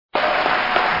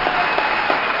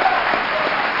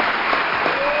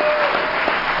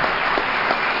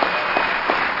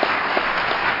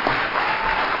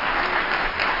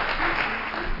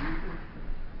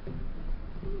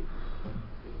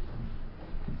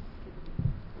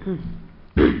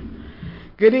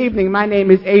Good evening. My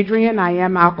name is Adrienne. I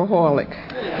am alcoholic.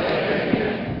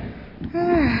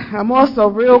 I'm also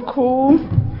real cool,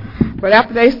 but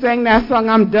after they sang that song,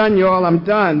 I'm done, y'all. I'm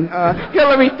done.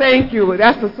 Hillary, thank you.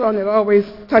 That's the song that always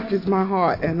touches my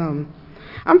heart. And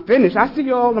I'm finished. I'll see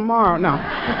you all tomorrow. No.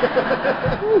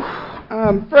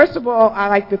 First of all, I'd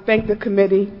like to thank the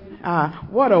committee.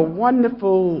 What a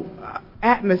wonderful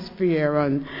atmosphere.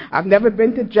 And I've never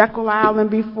been to Jekyll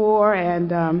Island before,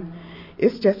 and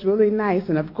it's just really nice.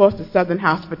 And of course, the Southern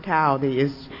hospitality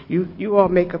is you all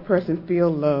make a person feel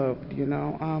loved. You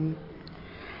know.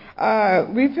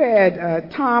 We've had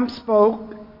Tom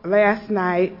spoke last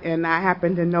night, and I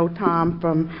happen to know Tom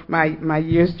from my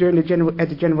years during at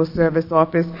the General Service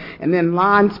Office. And then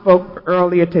Lon spoke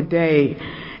earlier today,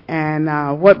 and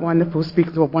what wonderful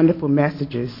speakers, what wonderful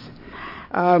messages.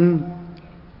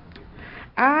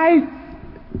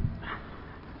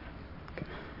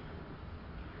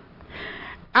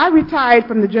 I retired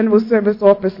from the General Service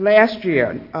Office last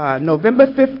year, November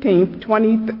 15th,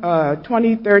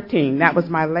 2013. That was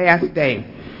my last day.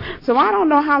 So I don't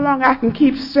know how long I can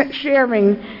keep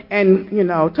sharing and,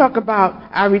 talk about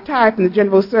I retired from the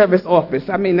General Service Office.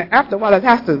 I mean, after a while it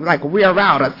has to, wear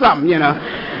out or something,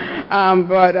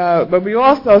 But we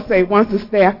also say once a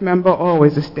staff member,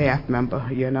 always a staff member,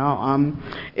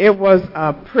 It was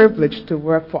a privilege to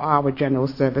work for our General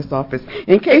Service Office.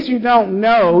 In case you don't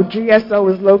know, GSO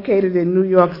is located in New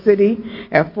York City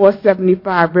at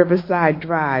 475 Riverside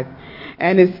Drive.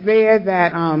 And it's there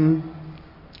that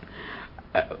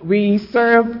we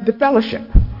serve the fellowship.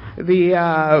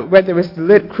 Whether it's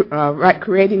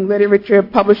creating literature,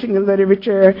 publishing the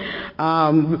literature,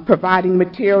 providing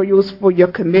materials for your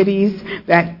committees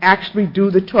that actually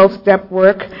do the 12-step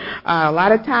work. A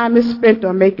lot of time is spent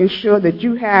on making sure that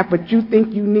you have what you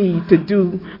think you need to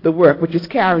do the work, which is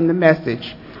carrying the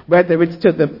message, whether it's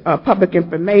to the public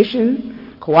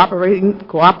information,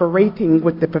 cooperating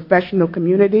with the professional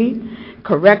community,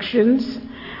 corrections,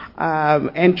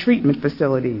 and treatment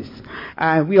facilities.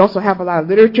 We also have a lot of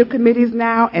literature committees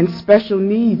now and special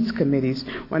needs committees.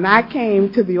 When I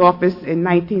came to the office in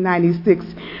 1996,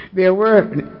 there were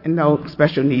no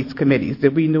special needs committees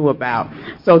that we knew about.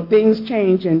 So things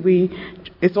change, and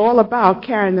it's all about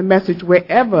carrying the message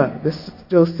wherever the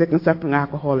still sick and suffering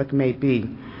alcoholic may be.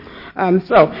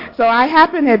 So I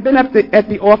had been up at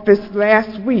the office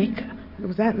last week.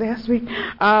 Was that last week?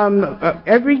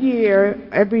 Every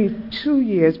 2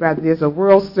 years, there's a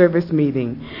World Service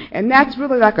meeting. And that's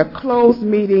really like a closed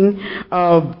meeting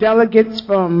of delegates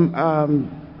from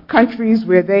countries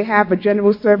where they have a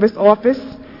General Service Office.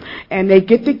 And they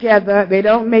get together. They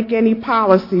don't make any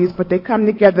policies, but they come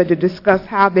together to discuss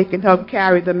how they can help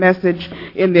carry the message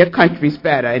in their countries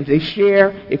better. And they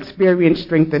share experience,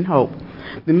 strength, and hope.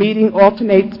 The meeting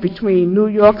alternates between New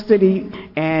York City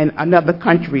and another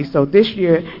country. So this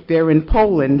year they're in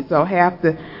Poland, so half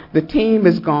the team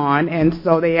is gone, and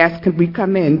so they asked, could we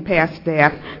come in, past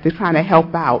staff, to kind of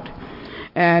help out.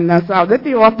 And so I was at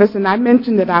the office, and I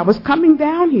mentioned that I was coming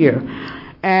down here.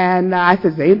 And I said,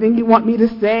 is there anything you want me to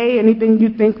say, anything you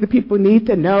think the people need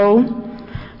to know?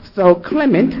 So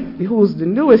Clement, who's the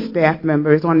newest staff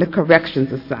member, is on the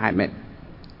corrections assignment.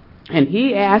 And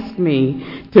he asked me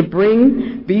to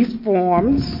bring these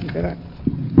forms,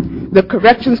 the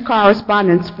corrections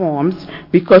correspondence forms,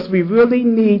 because we really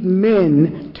need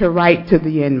men to write to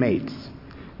the inmates.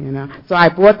 So I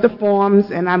bought the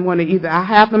forms, and I'm going to I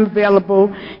have them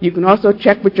available. You can also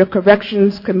check with your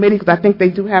corrections committee, because I think they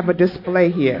do have a display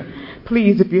here.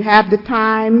 Please, if you have the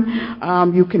time,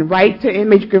 you can write to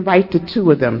inmates. You can write to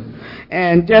 2 of them.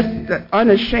 And just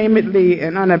unashamedly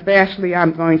and unabashedly,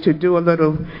 I'm going to do a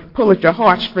little pull at your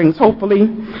heartstrings, hopefully.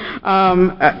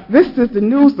 This is the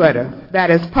newsletter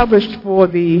that is published for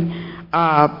the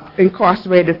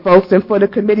incarcerated folks and for the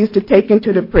committees to take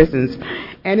into the prisons.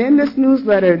 And in this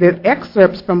newsletter, there's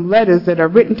excerpts from letters that are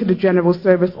written to the General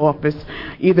Service Office,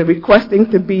 either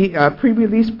requesting to be a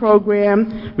pre-release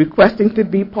program, requesting to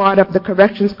be part of the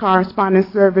Corrections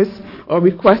Correspondence Service, or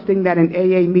requesting that an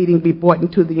AA meeting be brought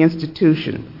into the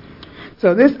institution.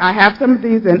 So I have some of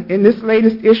these, and in this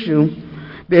latest issue,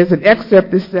 there's an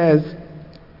excerpt that says,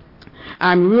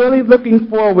 I'm really looking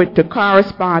forward to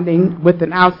corresponding with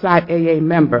an outside AA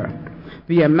member.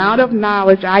 The amount of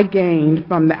knowledge I gained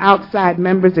from the outside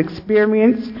member's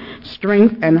experience,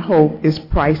 strength, and hope is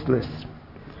priceless,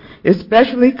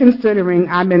 especially considering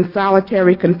I'm in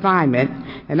solitary confinement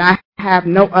and I have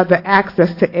no other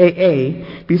access to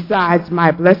AA besides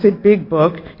my blessed big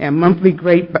book and monthly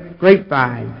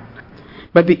grapevine.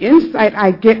 But the insight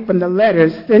I get from the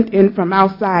letters sent in from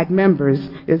outside members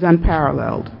is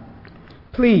unparalleled.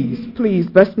 please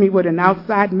bless me with an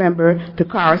outside member to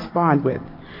correspond with.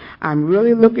 I'm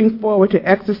really looking forward to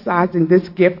exercising this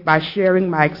gift by sharing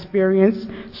my experience,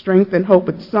 strength, and hope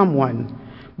with someone,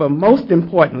 but most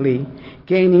importantly,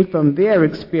 gaining from their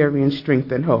experience,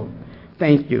 strength, and hope.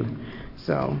 Thank you.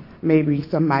 So maybe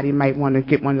somebody might want to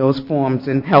get one of those forms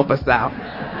and help us out.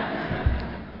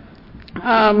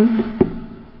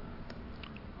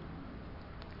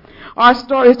 Our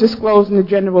stories disclose in a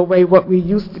general way what we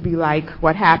used to be like,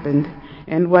 what happened,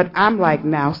 and what I'm like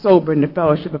now, sober in the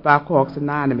Fellowship of Alcoholics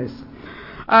Anonymous.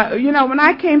 When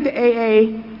I came to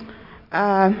AA,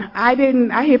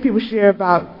 I hear people share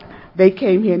about they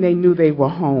came here and they knew they were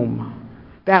home.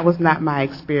 That was not my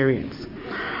experience.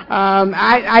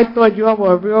 I thought you all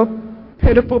were a real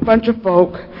pitiful bunch of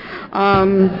folk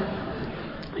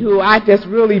who I just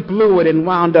really blew it and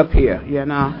wound up here,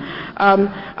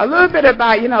 A little bit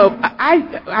about,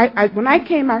 when I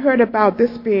came, I heard about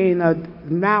this being a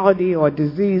malady or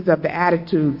disease of the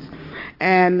attitudes,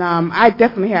 and I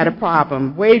definitely had a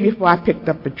problem way before I picked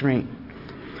up a drink.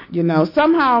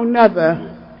 Somehow or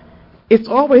another, it's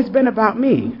always been about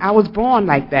me. I was born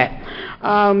like that.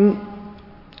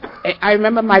 I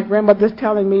remember my grandmother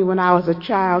telling me when I was a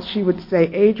child, she would say,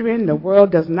 Adrienne, the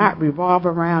world does not revolve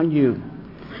around you.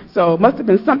 So it must have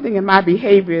been something in my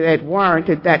behavior that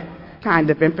warranted that kind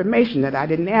of information that I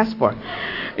didn't ask for. And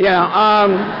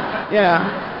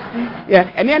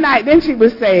then she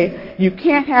would say, you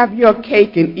can't have your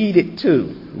cake and eat it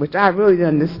too, which I really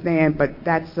didn't understand, but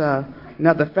that's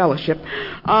another fellowship.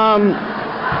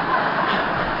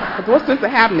 What's the sense of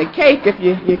having a cake if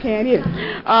you can't eat it?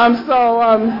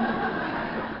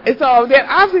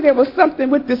 Obviously there was something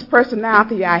with this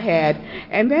personality I had.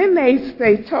 And then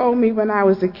they told me when I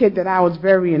was a kid that I was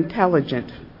very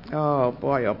intelligent. Oh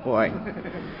boy.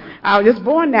 I was just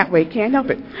born that way, can't help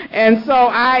it. And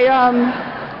so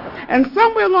and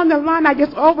somewhere along the line I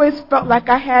just always felt like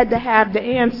I had to have the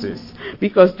answers.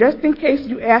 Because just in case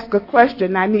you ask a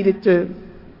question, I needed to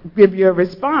give you a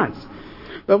response.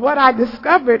 But what I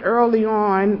discovered early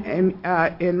on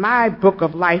in my book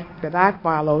of life that I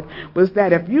followed was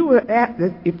that if you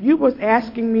was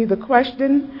asking me the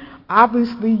question,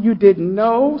 obviously you didn't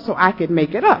know, so I could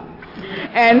make it up.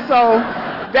 And so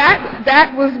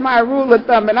that was my rule of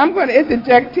thumb. And I'm going to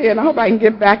interject here, and I hope I can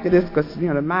get back to this because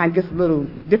the mind gets a little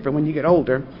different when you get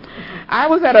older. I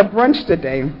was at a brunch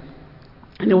today,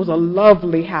 and it was a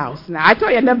lovely house. Now I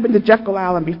told you I'd never been to Jekyll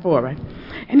Island before, right?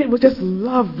 And it was just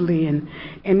lovely, and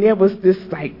there was this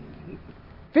like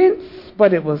fence,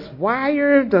 but it was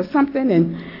wired or something,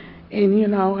 and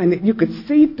you could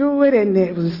see through it, and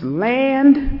there was this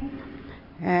land.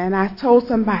 And I told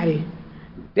somebody,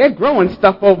 they're growing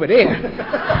stuff over there.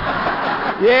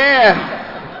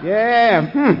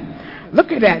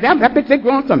 Look at that. I bet they're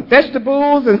growing some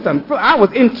vegetables and some fruit. I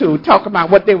was into talking about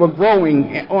what they were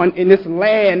growing in this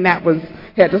land that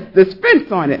had this fence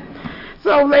on it.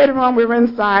 So later on, we were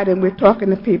inside, and we're talking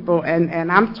to people,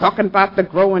 and I'm talking about the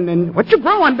growing, and what you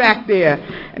growing back there?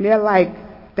 And they're like,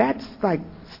 that's like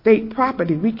state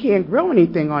property. We can't grow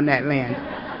anything on that land.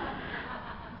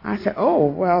 I said, oh,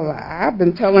 well, I've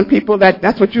been telling people that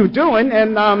that's what you're doing,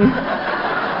 and now,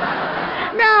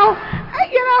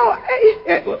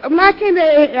 when I came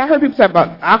there, I heard people say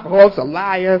about alcoholics, a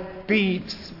liar,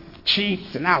 thieves,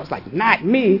 cheats, and I was like, not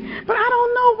me. But I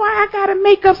don't know why I got to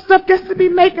make up stuff just to be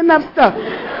making up stuff.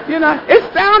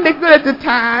 It sounded good at the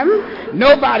time.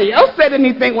 Nobody else said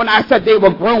anything when I said they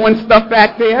were growing stuff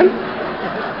back then.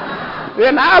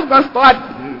 Then I was going to start,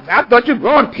 I thought you were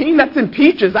growing peanuts and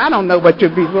peaches. I don't know what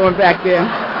you'd be growing back there.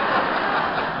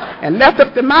 And left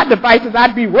up to my devices,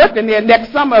 I'd be working there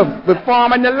next summer with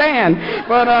farming the land.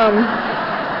 But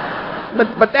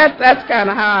that's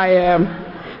kind of how I am.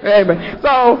 Anyway,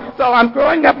 so I'm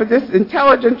growing up as this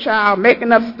intelligent child,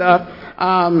 making up stuff,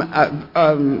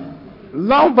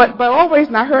 but always,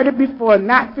 and I heard it before,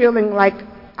 not feeling like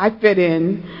I fit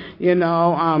in, and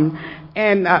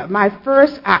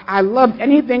I loved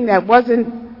anything that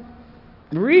wasn't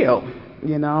real.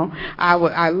 I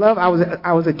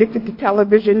was addicted to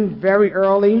television very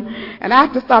early, and I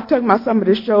have to stop talking about some of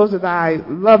the shows that I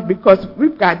love because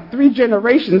we've got 3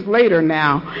 generations later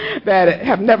now that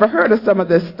have never heard of some of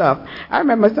this stuff. I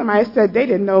remember somebody said they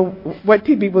didn't know what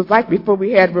TV was like before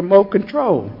we had remote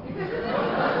control.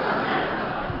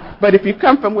 But if you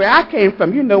come from where I came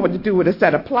from, you know what to do with a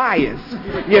set of pliers.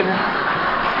 Yeah.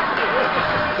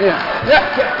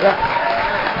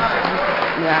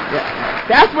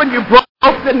 That's when you broke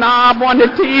the knob on the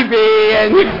TV,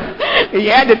 and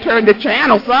you had to turn the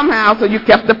channel somehow, so you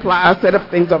kept the pliers, set up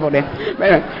things over there.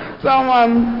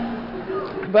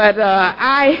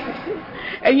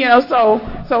 And so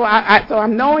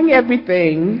I'm knowing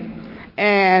everything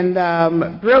and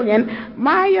brilliant. And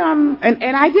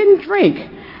I didn't drink.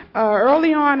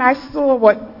 Early on, I saw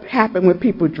what happened when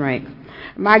people drank.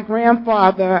 My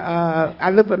grandfather,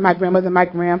 I lived with my grandmother, my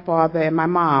grandfather, and my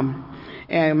mom.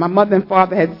 And my mother and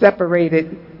father had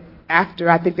separated after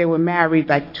I think they were married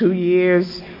like 2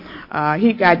 years.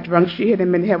 He got drunk. She hit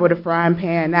him in the head with a frying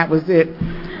pan. That was it.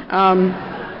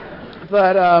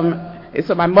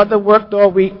 So my mother worked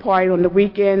all week, partied on the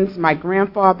weekends. My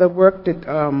grandfather worked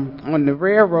on the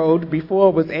railroad before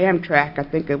it was Amtrak. I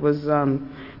think it was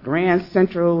Grand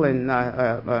Central and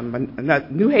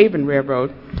New Haven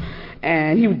Railroad.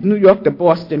 And he was New York to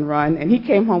Boston run. And he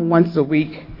came home once a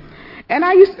week. And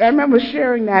I remember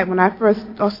sharing that when I first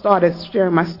started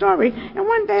sharing my story. And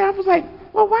one day I was like,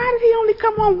 well, why did he only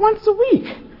come home once a week?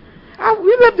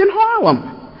 We lived in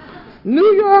Harlem.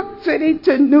 New York City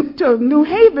to New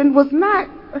Haven was not.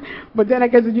 But then I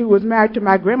guess if you was married to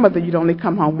my grandmother, you'd only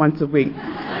come home once a week.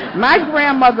 My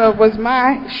grandmother was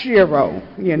my shero,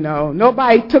 you know.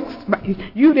 Nobody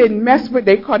you didn't mess with,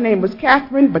 her name was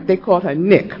Catherine, but they called her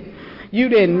Nick. You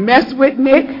didn't mess with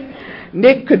Nick.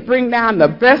 Nick could bring down the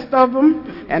best of them,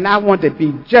 and I wanted to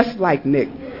be just like Nick.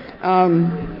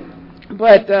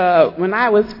 But when I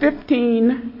was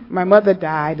 15, my mother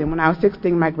died, and when I was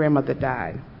 16, my grandmother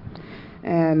died.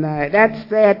 And that's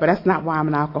sad, but that's not why I'm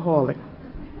an alcoholic.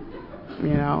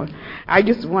 You know, I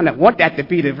just want that to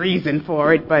be the reason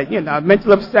for it, but, you know,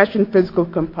 mental obsession, physical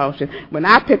compulsion. When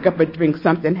I pick up a drink,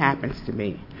 something happens to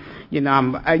me. You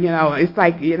know, it's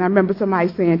like, I remember somebody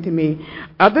saying to me,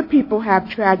 other people have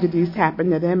tragedies happen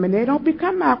to them and they don't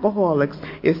become alcoholics.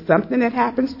 It's something that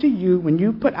happens to you when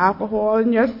you put alcohol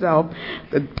in yourself.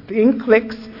 The thing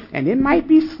clicks, and it might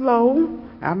be slow.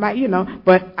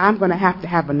 But I'm going to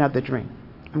have another drink.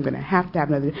 I'm going to have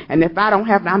another drink. And if I don't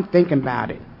have it, I'm thinking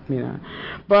about it. You know,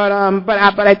 but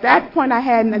at that point I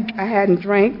hadn't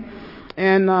drank.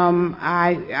 And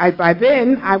by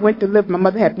then, I went to live. My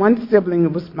mother had one sibling.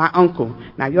 It was my uncle.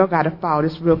 Now, y'all got to follow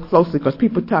this real closely because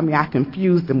people tell me I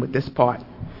confuse them with this part.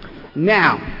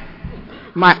 Now,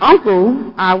 my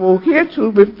uncle, I will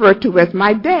hereto refer to as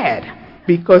my dad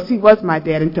because he was my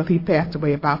dad until he passed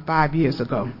away about 5 years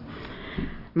ago.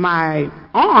 My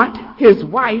aunt, his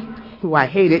wife, who I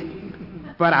hated,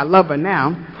 but I love her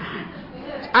now,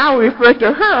 I will refer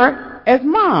to her as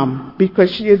Mom,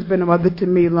 because she has been a mother to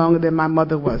me longer than my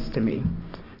mother was to me.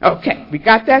 Okay, we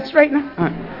got that straight now?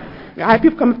 I had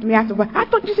people come up to me after, well, I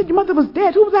thought you said your mother was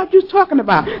dead. Who was that you was talking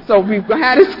about? So we've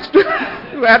had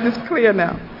this clear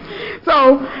now.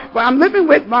 So I'm living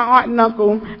with my aunt and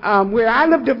uncle, where I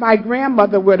lived with my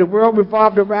grandmother, where the world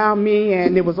revolved around me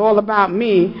and it was all about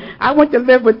me. I went to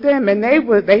live with them, and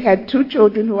they had 2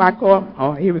 children who I call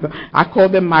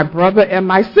them my brother and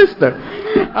my sister.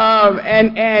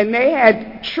 And they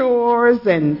had chores,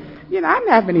 and I didn't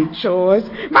have any chores.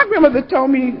 My grandmother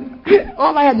told me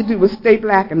all I had to do was stay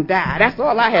black and die. That's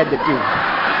all I had to do.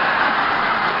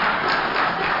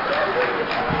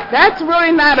 That's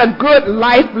really not a good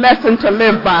life lesson to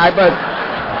live by, but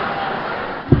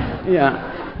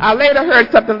yeah. I later heard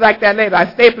something like that later.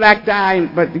 I stay black, die,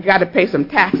 but you got to pay some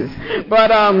taxes. But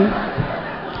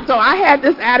so I had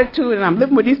this attitude, and I'm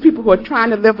living with these people who are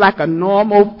trying to live like a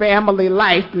normal family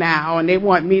life now, and they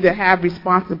want me to have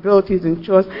responsibilities and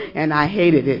chores, and I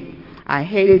hated it. I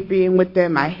hated being with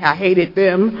them. I hated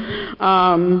them.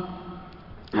 I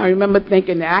remember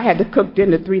thinking that I had to cook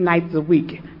dinner 3 nights a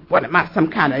week. What am I, some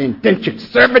kind of indentured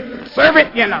servant,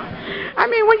 I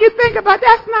mean, when you think about it,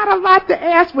 that's not a lot to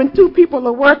ask when 2 people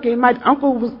are working. My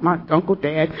uncle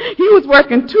Dad, he was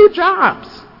working 2 jobs.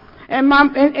 And my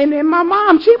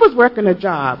mom, she was working a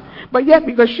job. But yet,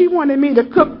 because she wanted me to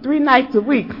cook 3 nights a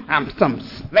week, I'm some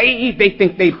slave. They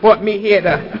think they brought me here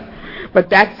to... But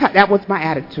that was my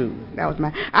attitude.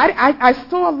 I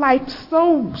saw life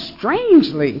so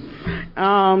strangely.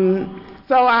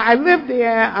 So I lived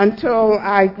there until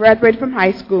I graduated from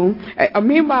high school.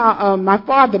 Meanwhile, my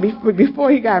father,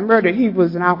 before he got murdered, he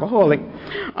was an alcoholic.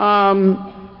 I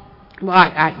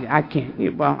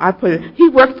can't. Well, I put it. He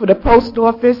worked for the post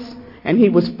office, and he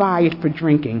was fired for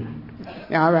drinking.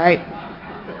 All right.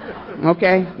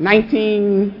 Okay,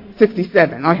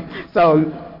 1967. Okay. So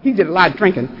he did a lot of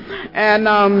drinking, and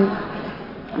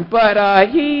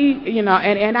he,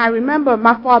 and I remember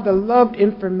my father loved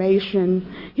information.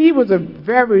 He was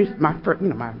my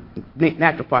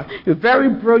natural father. He was a very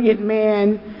brilliant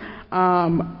man,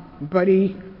 but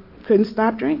he couldn't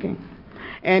stop drinking.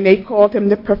 And they called him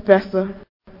the professor,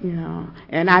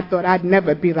 and I thought I'd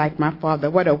never be like my father.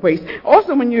 What a waste.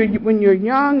 Also, when you're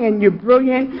young and you're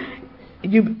brilliant,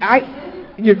 you're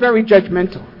very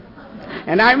judgmental.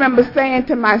 And I remember saying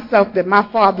to myself that my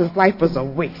father's life was a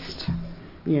waste.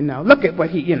 Look at what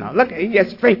he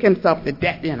just drank himself to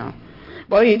death,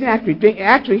 Well, he didn't actually drink.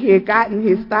 Actually, he had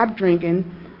stopped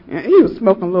drinking. He was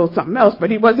smoking a little something else,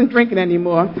 but he wasn't drinking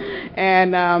anymore.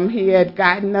 And he had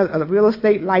gotten a real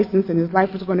estate license, and his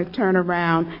life was going to turn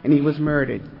around, and he was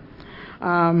murdered.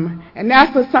 And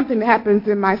that's something that happens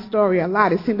in my story a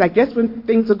lot. It seems like just when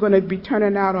things are going to be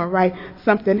turning out all right,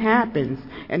 something happens.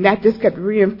 And that just kept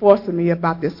reinforcing me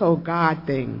about this whole God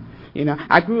thing.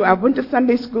 I went to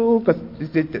Sunday school because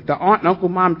the aunt, uncle,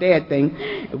 mom, dad thing.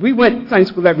 We went to Sunday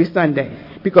school every Sunday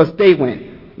because they went.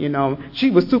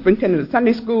 She was superintendent of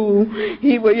Sunday school.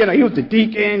 He was the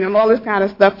deacon and all this kind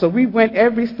of stuff. So we went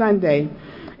every Sunday.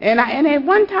 And at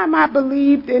one time I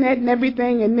believed in it and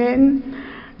everything. And then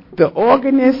the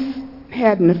organist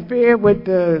had an affair with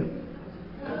the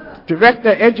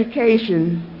director of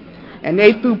education, and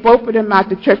they threw both of them out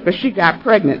the church, but she got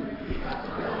pregnant.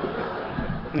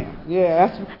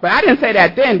 But I didn't say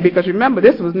that then, because remember,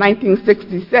 this was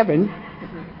 1967.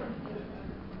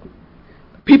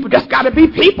 People just got to be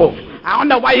people. I don't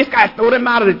know why you just got to throw them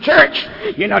out of the church.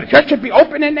 The church should be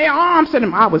opening their arms to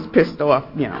them. I was pissed off,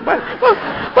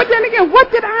 But then again, what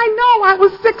did I know? I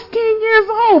was 16 years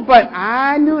old, but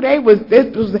I knew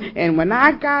this was, and when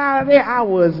I got out of there, I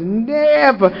was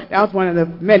never, that was one of the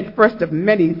first of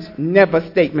many never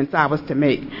statements I was to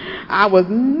make. I was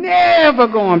never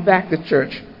going back to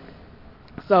church.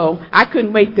 So I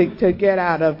couldn't wait to get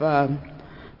out of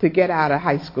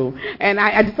high school. And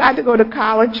I decided to go to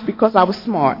college because I was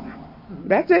smart.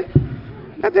 That's it.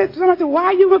 Someone said,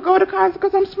 why you would go to college?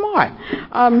 Because I'm smart.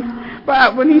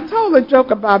 But when he told a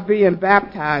joke about being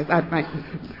baptized,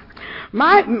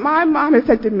 my mom had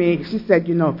said to me, she said,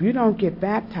 if you don't get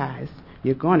baptized,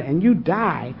 and you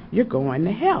die, you're going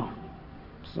to hell.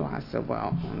 So I said,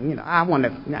 well,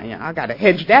 I got to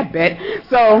hedge that bet.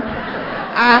 So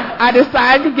I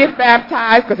decided to get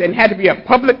baptized because it had to be a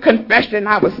public confession.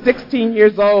 I was 16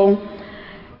 years old.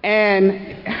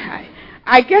 And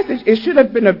I guess it should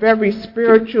have been a very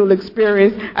spiritual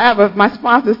experience. My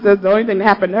sponsor says the only thing that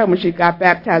happened to her when she got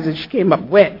baptized is she came up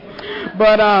wet.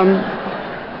 But I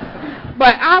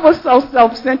was so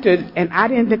self-centered, and I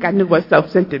didn't think I knew what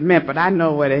self-centered meant, but I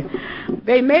know what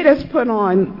they made us put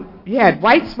on. You had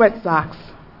white sweat socks,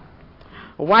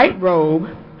 a white robe,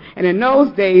 and in those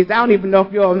days, I don't even know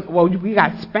if we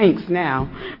got Spanx now,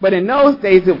 but in those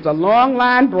days it was a long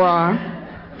line bra,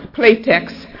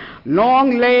 Playtex,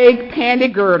 long leg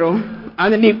panty girdle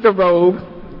underneath the robe,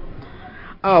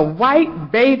 a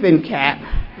white bathing cap.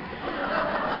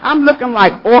 I'm looking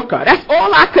like Orca. That's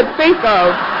all I could think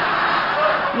of.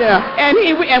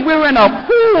 And we were in a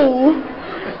pool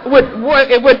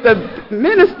with the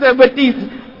minister with these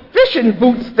fishing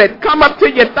boots that come up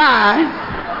to your thigh.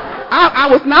 I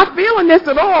was not feeling this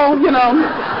at all,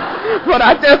 But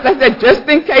I said, just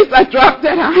in case I drop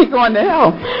that, I ain't going to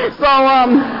hell. So,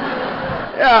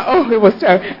 it was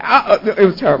terrible. It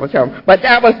was terrible. But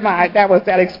that was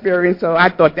that experience. So I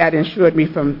thought that insured me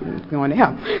from going to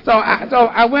hell. So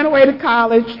I went away to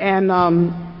college, and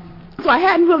so I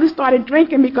hadn't really started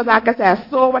drinking because, like I said, I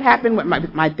saw what happened with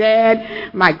my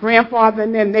dad, my grandfather,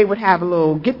 and then they would have a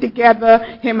little get-together.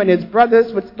 Him and his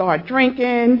brothers would start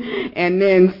drinking, and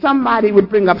then somebody would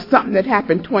bring up something that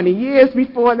happened 20 years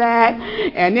before that,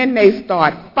 and then they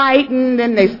start fighting,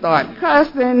 then they start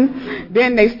cussing,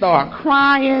 then they start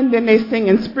crying, then they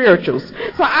singing spirituals.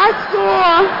 So I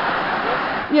saw...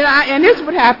 and this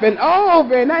would happen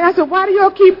over and I said, why do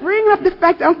y'all keep bringing up the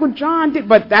fact that Uncle John did?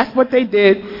 But that's what they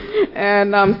did.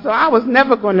 And so I was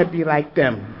never going to be like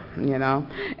them,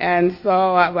 And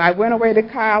so I went away to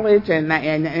college, and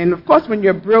of course when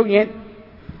you're brilliant,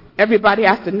 everybody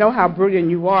has to know how brilliant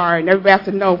you are, and everybody has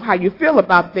to know how you feel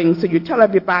about things, so you tell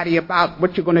everybody about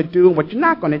what you're going to do and what you're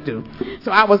not going to do.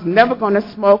 So I was never going to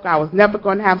smoke, I was never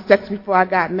going to have sex before I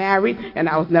got married, and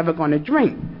I was never going to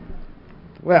drink.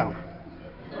 Well...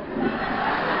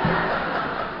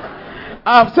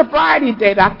 sobriety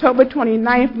date, October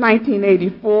 29th,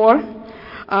 1984.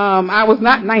 I was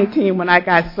not 19 when I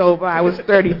got sober. I was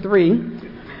 33.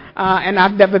 And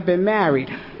I've never been married.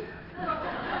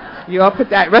 You all put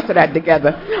that rest of that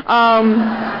together.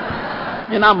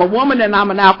 And I'm a woman and I'm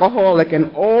an alcoholic,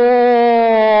 and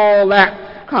all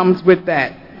that comes with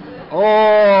that.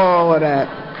 All of that.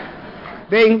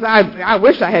 Things I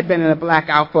wish I had been in a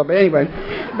blackout for, but anyway.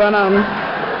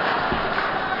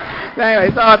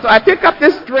 Anyway, so I picked up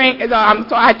this drink, so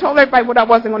I told everybody what I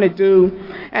wasn't going to do.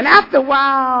 And after a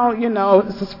while,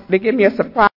 they give me a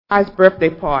surprise birthday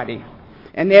party.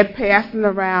 And they're passing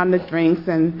around the drinks,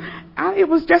 and It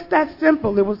was just that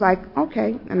simple. It was like,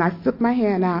 okay, and I took my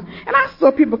hand out, and I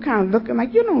saw people kind of looking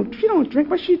like, she don't drink,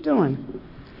 what's she doing?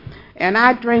 And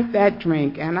I drank that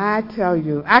drink, and I tell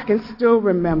you, I can still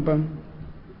remember,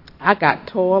 I got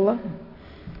taller.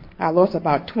 I lost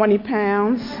about 20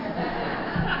 pounds.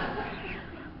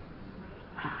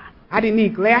 I didn't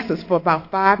need glasses for about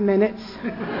 5 minutes.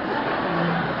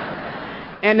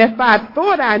 And if I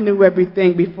thought I knew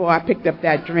everything before I picked up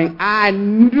that drink, I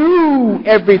knew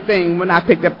everything when I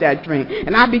picked up that drink.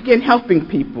 And I began helping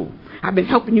people. I've been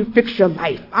helping you fix your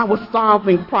life. I was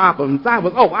solving problems. I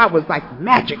was like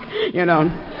magic,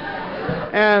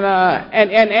 And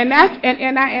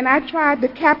I tried to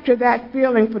capture that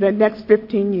feeling for the next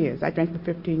 15 years. I drank for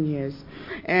 15 years.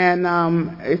 And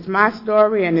it's my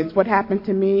story, and it's what happened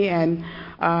to me. And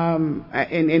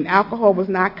alcohol was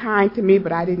not kind to me,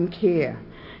 but I didn't care.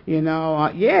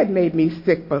 It made me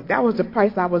sick, but that was the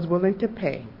price I was willing to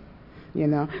pay.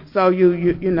 So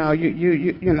and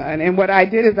what I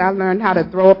did is I learned how to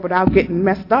throw up without getting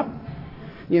messed up.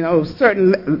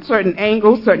 Certain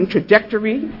angles, certain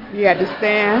trajectory you had to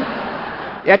stand.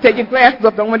 You had to take your glasses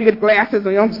off. Don't want to get glasses,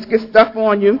 or you don't get stuff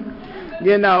on you.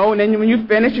 And then when you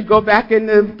finish, you go back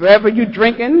into wherever you're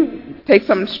drinking, take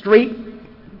something straight,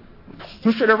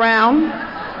 push it around,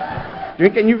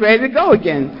 drink, and you're ready to go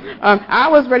again. I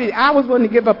was willing to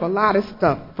give up a lot of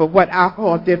stuff for what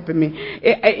alcohol did for me.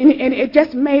 And it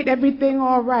just made everything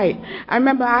all right. I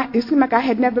remember it seemed like I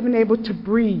had never been able to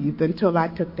breathe until I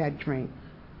took that drink.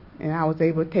 And I was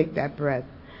able to take that breath.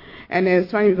 And it's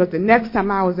funny because the next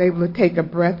time I was able to take a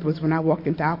breath was when I walked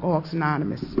into Alcoholics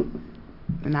Anonymous.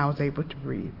 And I was able to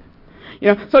breathe.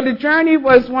 So the journey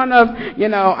was one of,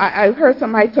 I heard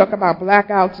somebody talk about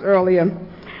blackouts earlier.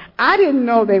 I didn't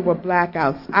know they were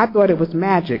blackouts. I thought it was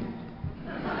magic.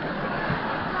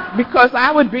 Because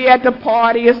I would be at the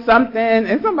party or something,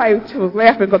 and somebody was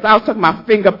laughing because I was talking about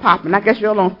finger popping. I guess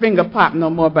y'all don't finger pop no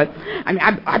more, but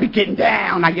I'd be getting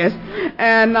down, I guess.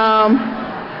 And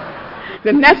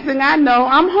the next thing I know,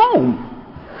 I'm home.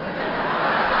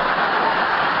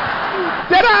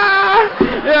 Ta-da!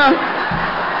 Yeah.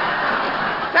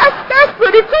 That's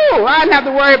pretty cool. I didn't have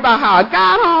to worry about how I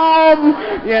got home,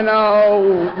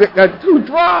 to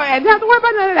draw. I didn't have to worry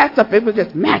about none of that stuff. It was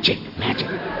just magic.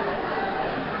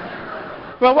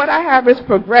 But what I have is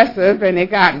progressive, and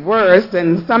it got worse,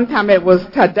 and sometimes it was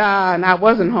ta-da, and I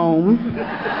wasn't home.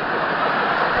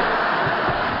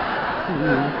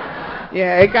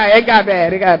 Yeah, it got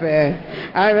bad.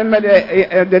 I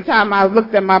remember the time I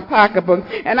looked at my pocketbook,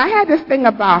 and I had this thing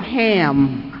about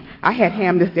ham. I had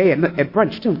ham this day at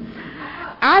brunch, too.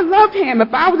 I love ham.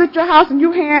 If I was at your house and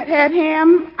you had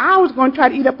ham, I was going to try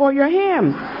to eat up all your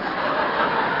ham.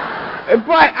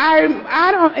 But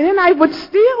I don't, and then I would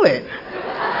steal it.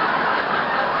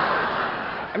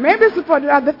 Maybe it's for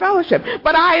the fellowship.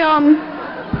 But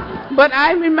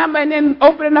I remember and then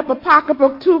opening up a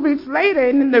pocketbook 2 weeks later,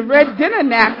 and in the red dinner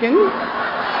napkin,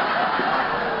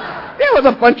 there was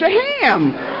a bunch of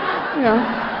ham.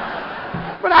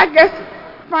 But I guess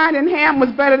finding ham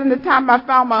was better than the time I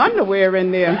found my underwear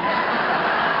in there.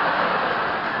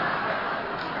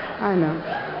 I know.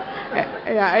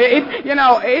 Yeah,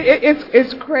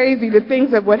 it's crazy the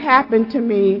things that would happen to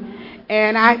me,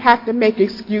 and I have to make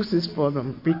excuses for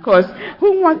them because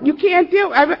you can't deal.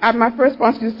 My first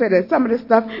boss used to say that some of this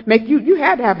stuff make you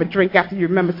had to have a drink after you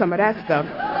remember some of that stuff.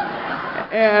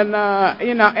 And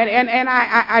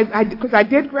because I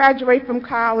did graduate from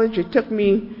college, it took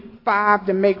me 5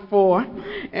 to make 4,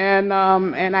 and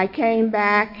I came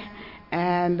back,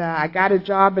 and I got a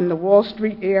job in the Wall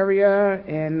Street area,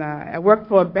 and I worked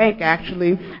for a bank,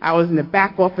 actually. I was in the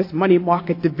back office money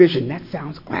market division. That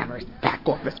sounds glamorous. Back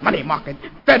office money market,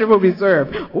 Federal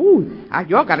Reserve. Ooh,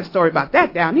 y'all got a story about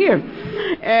that down here.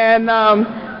 And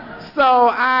so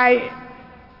I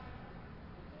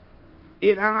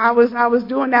was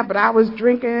doing that, but I was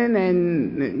drinking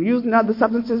and using other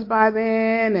substances by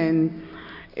then, and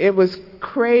it was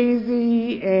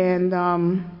crazy, and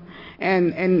I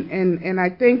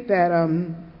think that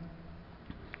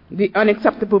the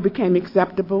unacceptable became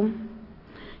acceptable.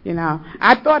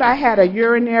 I thought I had a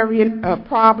urinary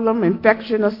problem,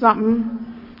 infection or something,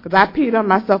 because I peed on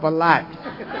myself a lot.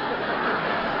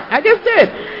 I just did,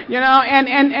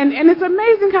 and it's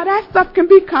amazing how that stuff can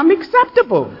become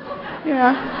acceptable.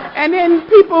 And then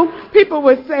people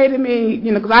would say to me,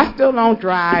 because I still don't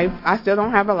drive, I still don't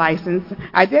have a license.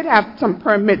 I did have some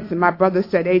permits, and my brother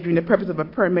said, Adrienne, the purpose of a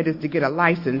permit is to get a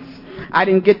license. I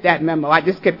didn't get that memo. I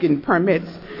just kept getting permits.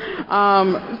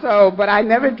 But I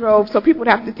never drove, so people would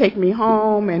have to take me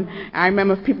home, and I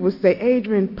remember people would say,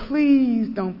 Adrienne, please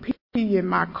don't pee in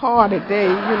my car today,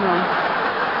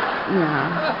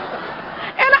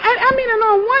 I mean, and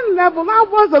on one level, I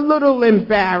was a little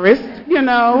embarrassed,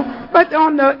 but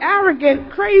on the arrogant,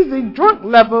 crazy, drunk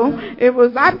level, it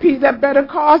was, I peed at better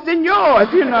cars than yours,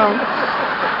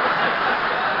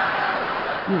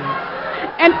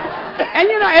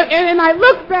 And I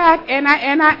look back and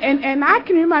I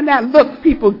can remember that look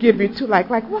people give you too, like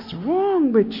what's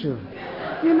wrong with you,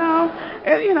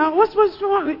 what's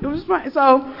wrong? What's wrong?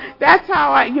 So that's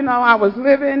how I was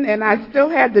living, and I still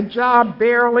had the job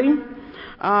barely.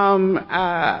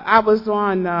 I was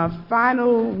on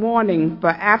final warning for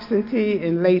absentee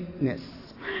and lateness.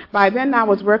 By then I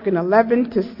was working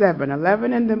 11 to 7,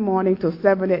 11 in the morning till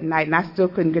 7 at night, and I still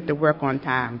couldn't get to work on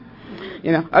time.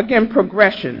 Again,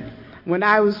 progression. When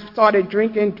I started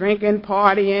drinking,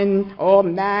 partying all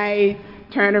night,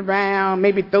 turn around,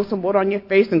 maybe throw some water on your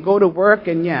face and go to work,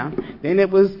 and then it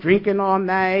was drinking all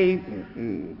night,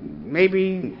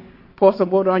 maybe pour some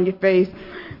water on your face.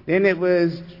 Then it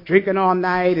was drinking all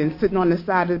night and sitting on the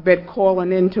side of the bed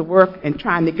calling in to work and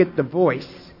trying to get the voice.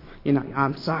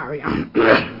 I'm sorry.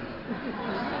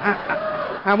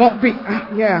 I won't be,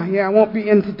 I won't be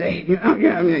in today.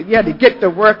 To get to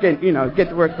work and, get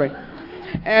to work quick.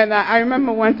 And I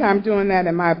remember one time doing that,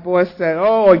 and my boss said,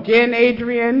 "Oh, again,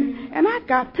 Adrienne?" And I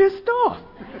got pissed off.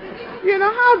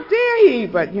 How dare he?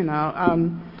 But,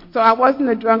 so I wasn't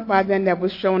a drunk by then that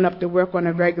was showing up to work on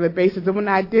a regular basis. And when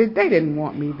I did, they didn't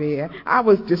want me there. I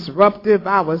was disruptive.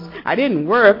 I didn't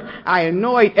work. I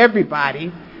annoyed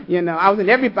everybody. I was in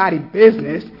everybody's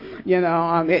business.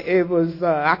 It was,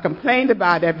 I complained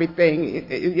about everything.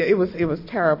 It was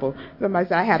terrible. Somebody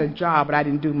said I had a job, but I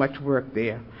didn't do much work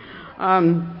there.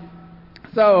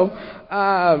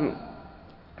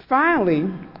 Finally,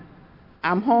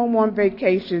 I'm home on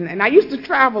vacation, and I used to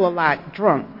travel a lot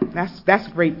drunk. That's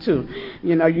great too.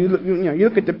 You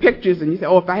look at the pictures and you say,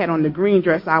 oh, if I had on the green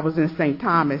dress, I was in St.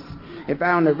 Thomas. If I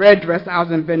had on the red dress, I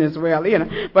was in Venezuela.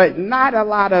 But not a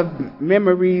lot of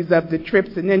memories of the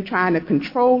trips, and then trying to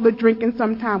control the drinking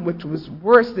sometime, which was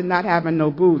worse than not having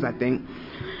no booze, I think.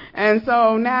 And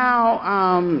so now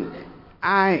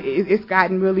it's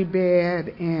gotten really bad,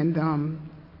 and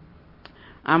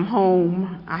I'm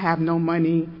home. I have no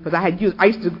money because I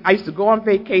used to go on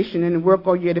vacation and work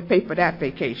all year to pay for that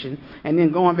vacation, and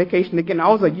then go on vacation again. I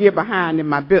was a year behind in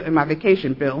my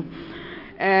vacation bill,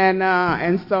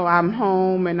 and so I'm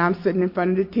home and I'm sitting in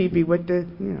front of the TV with the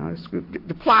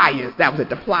pliers. That was it,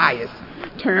 the pliers.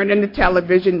 Turning the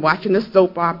television, watching the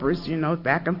soap operas,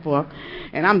 back and forth,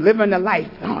 and I'm living the life.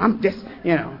 Oh, I'm just,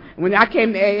 When I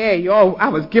came to AA, I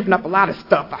was giving up a lot of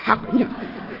stuff. I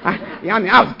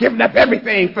was giving up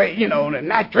everything for, to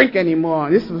not drink anymore.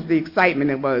 This was the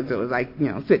excitement. It was like,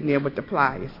 sitting there with the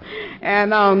pliers.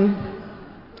 And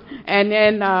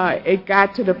then it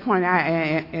got to the point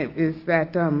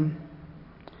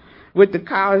with the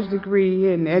college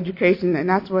degree and education, and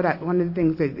that's one of the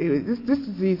things that this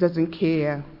disease doesn't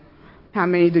care how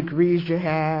many degrees you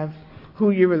have,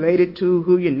 who you're related to,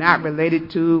 who you're not related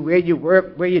to, where you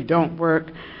work, where you don't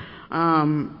work. I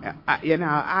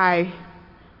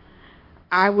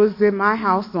was in my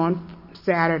house on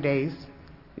Saturdays,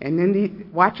 and then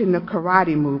watching the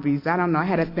karate movies. I don't know, I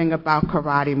had a thing about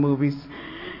karate movies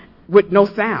with no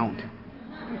sound,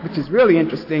 which is really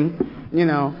interesting.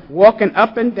 Walking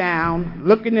up and down,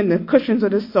 looking in the cushions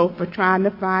of the sofa, trying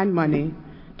to find money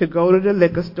to go to the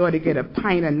liquor store to get a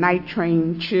pint of Night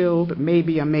Train chilled,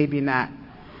 maybe or maybe not.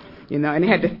 And it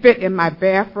had to fit in my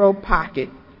bathrobe pocket,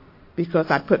 because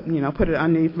I put it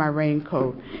underneath my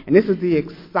raincoat. And this is the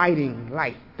exciting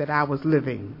life that I was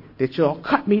living, that y'all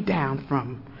cut me down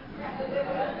from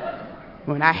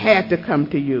when I had to come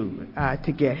to you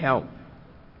to get help.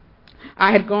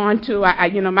 I had gone to,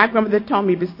 my grandmother told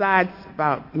me, besides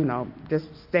about, just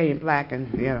staying black, and,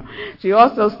 she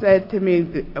also said to me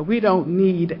that we don't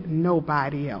need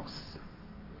nobody else.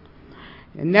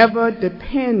 And never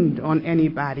depend on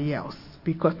anybody else,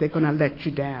 because they're going to let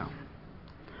you down.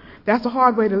 That's a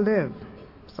hard way to live.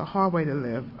 It's a hard way to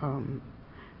live.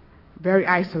 Very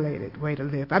isolated way to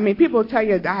live. I mean, people tell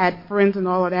you I had friends and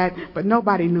all of that, but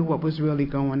nobody knew what was really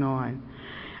going on.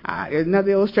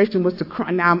 Another illustration was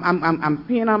now I'm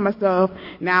peeing on myself.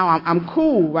 Now I'm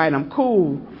cool, right? I'm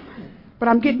cool, but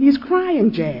I'm getting these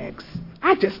crying jags.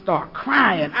 I just start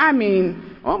crying. I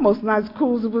mean, almost not as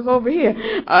cool as it was over here.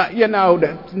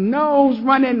 The nose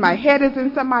running, my head is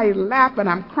in somebody's lap, and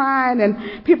I'm crying,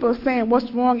 and people are saying,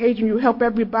 "What's wrong, Adrienne? You help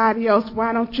everybody else.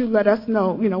 Why don't you let us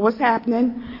know, what's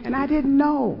happening?" And I didn't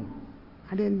know.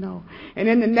 And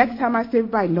then the next time I see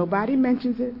everybody, nobody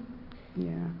mentions it.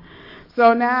 Yeah.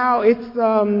 So now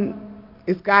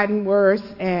it's gotten worse,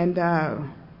 and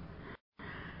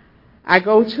I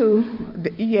go to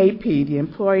the EAP, the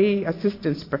Employee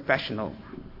Assistance Professional,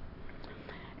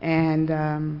 and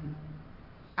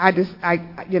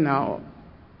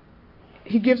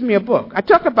he gives me a book.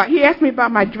 He asked me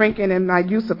about my drinking and my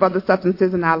use of other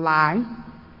substances, and I lie,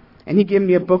 and he gave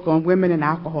me a book on women and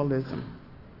alcoholism.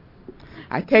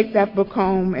 I take that book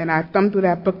home, and I thumb through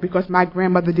that book because my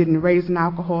grandmother didn't raise an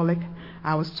alcoholic.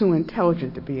 I was too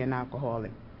intelligent to be an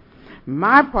alcoholic.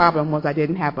 My problem was I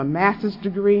didn't have a master's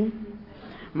degree.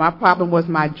 My problem was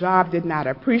my job did not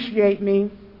appreciate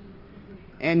me,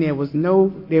 and there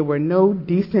were no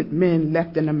decent men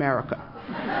left in America.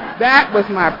 That was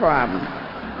my problem.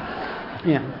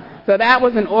 Yeah. So that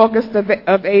was in August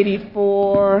of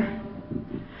 84.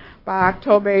 By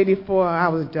October 84, I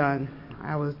was done.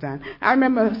 I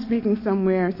remember speaking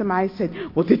somewhere, and somebody said,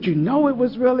 "Well, did you know it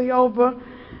was really over?"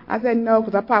 I said, "No,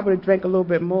 because I probably would have drank a little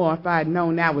bit more if I had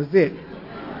known that was it."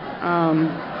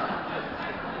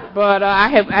 But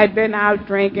I'd been out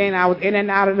drinking. I was in and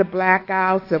out of the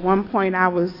blackouts. At one point, I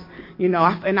was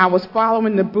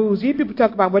following the booze. You people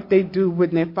talk about what they do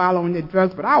when they're following the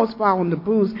drugs, but I was following the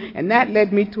booze, and that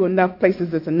led me to enough places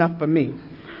that's enough for me.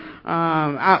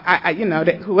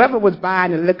 Whoever was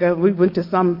buying the liquor, we went to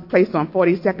some place on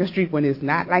 42nd Street when it's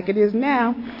not like it is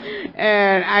now.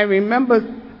 And I remember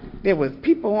there was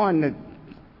people on the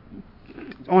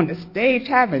stage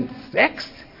having sex,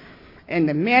 and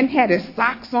the men had his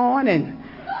socks on, and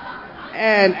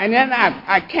then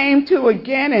I came to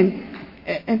again,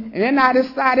 and then I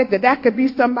decided that could be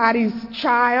somebody's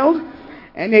child,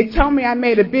 and they told me I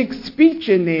made a big speech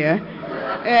in there,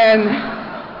 and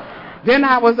then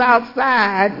I was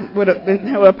outside with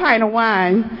a pint of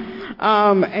wine,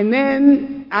 and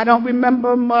then I don't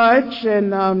remember much,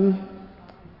 and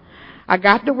I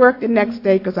got to work the next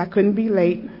day because I couldn't be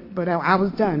late, but I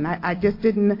was done. I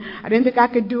didn't think I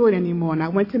could do it anymore, and I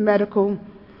went to medical.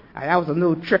 That was a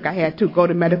little trick I had to go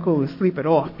to medical and sleep it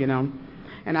off,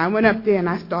 And I went up there and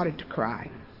I started to cry.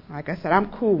 Like I said, I'm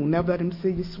cool. Never let them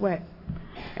see you sweat.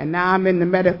 And now I'm in the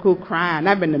medical crying.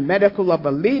 I'm in the medical of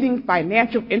a leading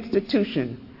financial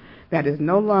institution that is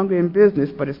no longer in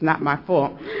business, but it's not my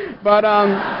fault. But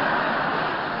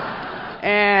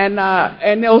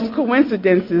and those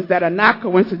coincidences that are not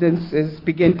coincidences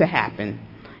begin to happen.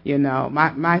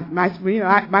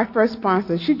 My first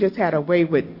sponsor, she just had a way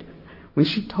with when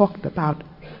she talked about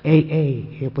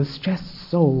AA. It was just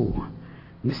so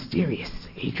mysterious,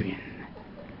 Adrienne.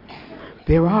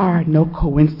 There are no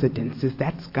coincidences.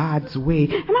 That's God's way.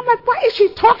 And I'm like, why is she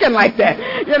talking like that?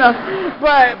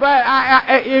 But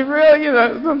it really,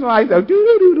 sometimes I go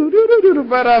do.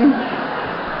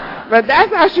 But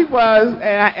that's how she was.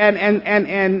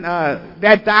 And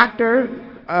that doctor,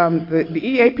 the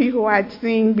EAP who I'd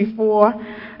seen before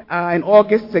in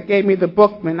August, that gave me the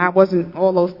book when I wasn't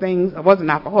all those things. I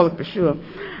wasn't alcoholic for sure.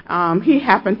 He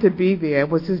happened to be there. It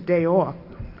was his day off.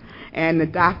 And the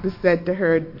doctor said to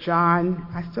her, "John,"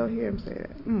 I still hear him say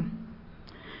that,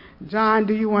 "John,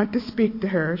 do you want to speak to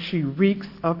her? She reeks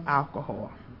of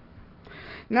alcohol."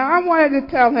 Now, I wanted to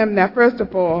tell him that, first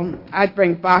of all, I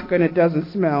drink vodka and it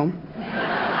doesn't smell.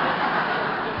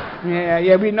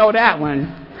 Yeah, we know that one.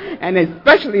 And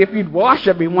especially if you'd wash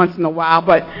every once in a while.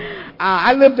 But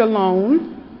I lived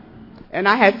alone, and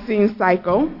I had seen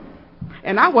Psycho,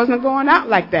 and I wasn't going out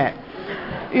like that.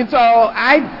 And so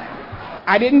I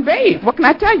didn't bathe. What can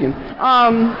I tell you?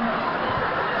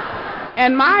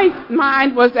 And my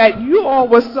mind was that you all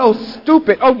were so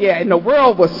stupid. Oh, yeah, and the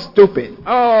world was stupid.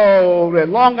 Oh, the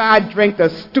longer I drink, the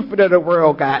stupider the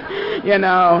world got, And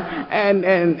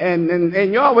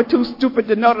y'all were too stupid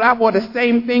to know that I wore the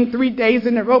same thing 3 days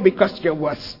in a row because you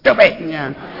were stupid.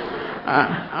 Yeah.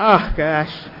 Oh,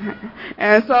 gosh.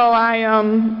 And so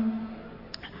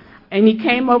and he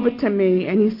came over to me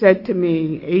and he said to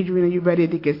me, "Adrienne, are you ready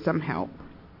to get some help?"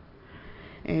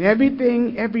 And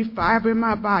every fiber in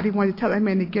my body wanted to tell that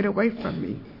man to get away from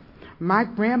me. My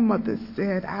grandmother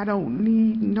said, "I don't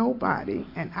need nobody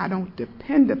and I don't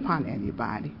depend upon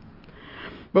anybody."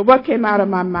 But what came out of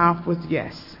my mouth was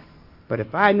yes. But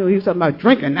if I knew he was talking about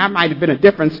drinking, that might have been a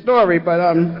different story. But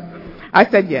I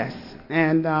said yes.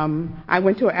 And I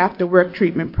went to an after-work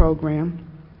treatment program.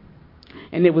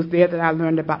 And it was there that I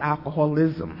learned about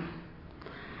alcoholism.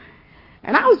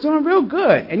 And I was doing real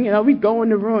good. And, we'd go in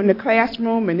the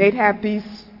classroom, and they'd have these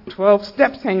 12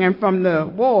 steps hanging from the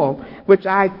wall, which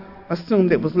I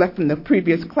assumed it was left from the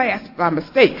previous class by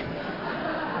mistake.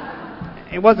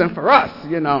 It wasn't for us,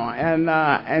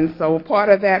 And so part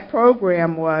of that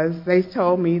program was they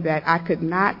told me that I could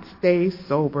not stay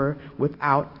sober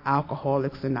without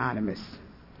Alcoholics Anonymous.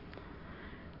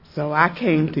 So I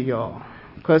came to y'all.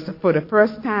 Because for the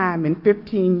first time in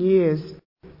 15 years,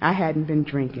 I hadn't been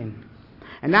drinking.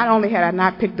 And not only had I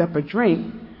not picked up a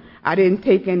drink, I didn't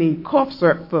take any cough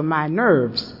syrup for my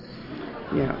nerves.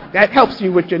 You know, that helps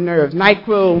you with your nerves.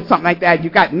 NyQuil, something like that. You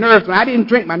got nerves. When I didn't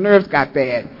drink, my nerves got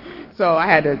bad. So I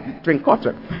had to drink cough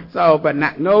syrup. So, but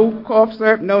no cough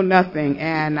syrup, no nothing.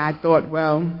 And I thought,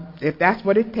 well, if that's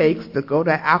what it takes to go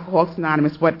to Alcoholics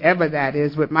Anonymous, whatever that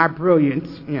is, with my brilliance,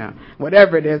 you know,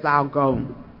 whatever it is, I'll go.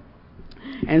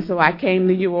 And so I came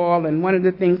to you all, and one of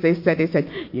the things they said,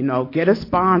 you know, get a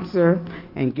sponsor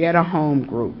and get a home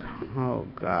group. Oh,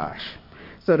 gosh.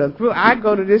 So the group, I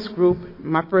go to this group.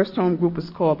 My first home group was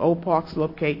called Old Parks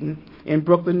Locating in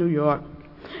Brooklyn, New York.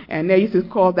 And they used to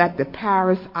call that the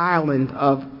Paris Island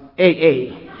of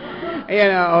AA. You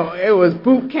know, it was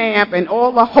boot camp and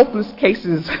all the hopeless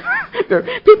cases.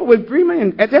 People would bring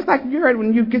in, and just like you heard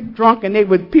when you get drunk and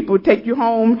people would take you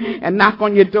home and knock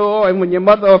on your door, and when your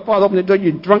mother or father opened the door,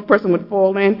 your drunk person would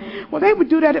fall in. Well, they would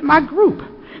do that at my group.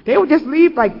 They would just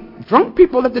leave like drunk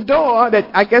people at the door that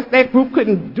I guess that group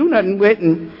couldn't do nothing with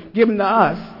and give them to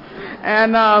us.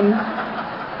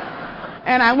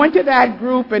 And I went to that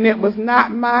group, and it was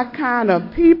not my kind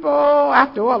of people.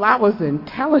 After all, I was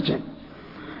intelligent.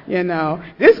 You know,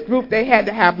 this group, they had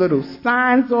to have little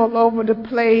signs all over the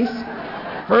place.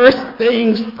 First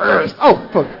things first. Oh,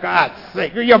 for God's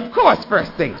sake. Of course,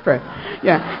 first things first.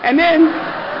 Yeah. And then,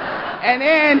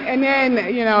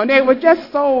 you know, they were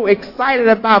just so excited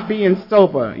about being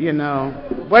sober, you know.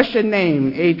 What's your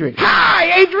name? Adrienne.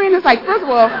 Hi, Adrienne. It's like, first of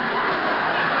all,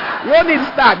 you all need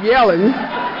to stop yelling.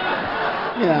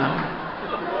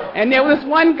 Yeah. And there was this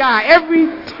one guy, every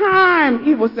time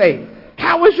he would say,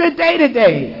 how was your day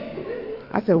today?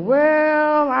 I said,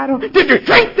 well, I don't. Did you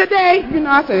drink today? You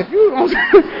know, I said, if you don't.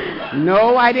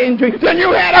 No, I didn't drink. Then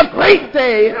you had a great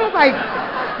day. And I was like,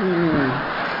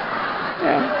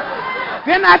 Yeah.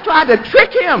 Then I tried to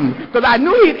trick him because I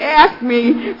knew he'd ask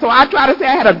me. So I tried to say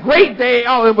I had a great day.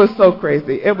 Oh, it was so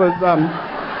crazy. It was,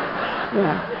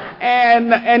 yeah.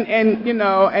 And you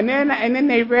know, and then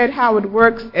they read how it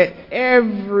works at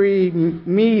every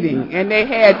meeting, and they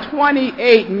had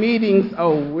 28 meetings a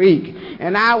week,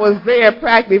 and I was there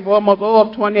practically for almost all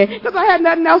of 28 because I had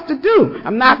nothing else to do.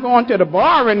 I'm not going to the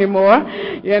bar anymore,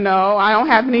 you know. I don't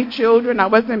have any children. I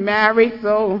wasn't married,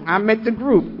 so I'm at the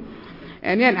group.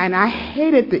 And I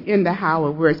hated the end of how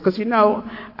it works because, you know,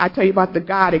 I tell you about the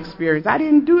God experience. I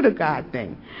didn't do the God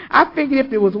thing. I figured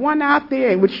if there was one out there,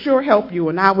 it would sure help you,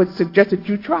 and I would suggest that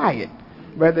you try it.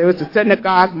 Whether it was a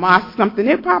synagogue, mosque, something,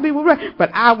 it probably would work. But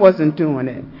I wasn't doing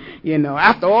it. You know,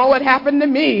 after all what happened to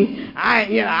me,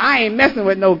 I ain't messing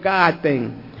with no God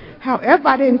thing. However,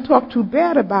 I didn't talk too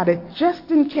bad about it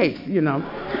just in case, you know.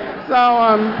 So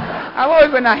I've always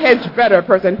been a hedge better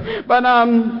person. But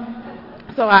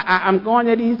so I'm going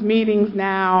to these meetings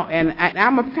now, and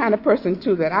I'm a kind of person,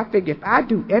 too, that I figure if I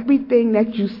do everything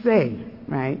that you say,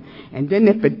 right, and then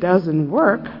if it doesn't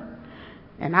work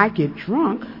and I get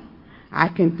drunk, I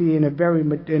can be in a very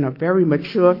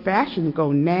mature fashion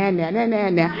go, nah.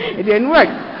 It didn't work.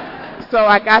 So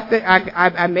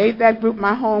I made that group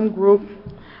my home group.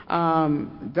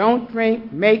 Don't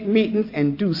drink, make meetings,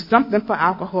 and do something for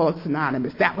Alcoholics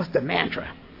Anonymous. That was the mantra.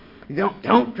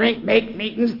 Don't drink, make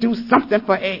meetings, do something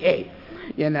for AA,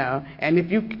 you know. And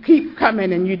if you keep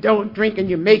coming and you don't drink and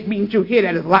you make meetings, you'll hear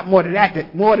that there's a lot more to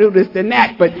that, more to this than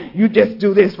that, but you just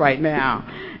do this right now.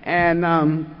 And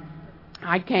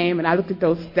I came and I looked at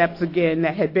those steps again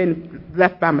that had been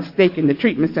left by mistake in the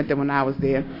treatment center when I was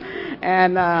there.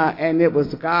 And it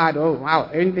was God, oh, wow,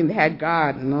 anything that had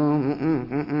God, no,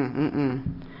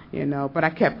 you know, but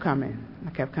I kept coming.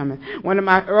 One of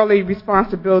my early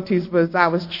responsibilities was I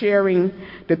was chairing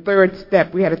the third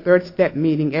step. We had a third step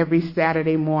meeting every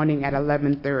Saturday morning at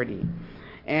 11:30.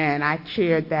 And I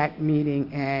chaired that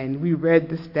meeting, and we read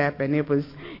the step, and it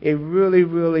really,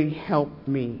 really helped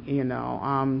me, you know.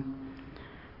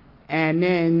 And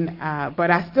then,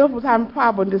 but I still was having a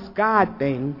problem with this God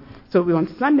thing. So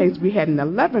on Sundays, we had an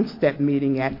 11th step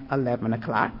meeting at 11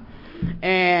 o'clock.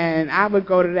 And I would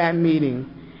go to that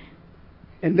meeting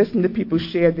and listen to people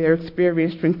share their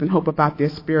experience, strength, and hope about their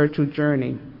spiritual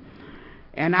journey.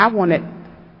 And I wanted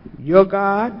your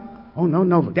God. Oh,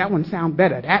 no, that one sounds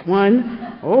better. That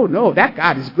one. Oh, no, that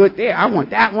God is good there. I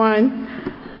want that one.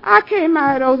 I came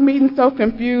out of those meetings so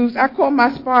confused. I called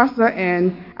my sponsor,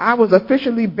 and I was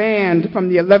officially banned from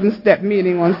the 11th step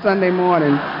meeting on Sunday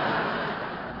morning.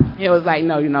 It was like,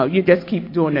 no, you just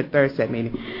keep doing the third step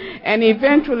meeting. And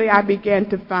eventually I began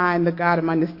to find the God of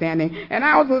understanding. And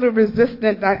I was a little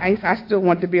resistant. I still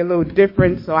want to be a little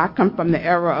different. So I come from the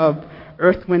era of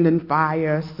earth, wind, and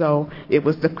fire. So it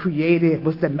was the creator. It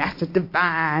was the master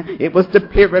divine. It was the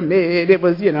pyramid. It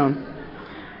was, yeah.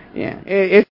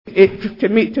 to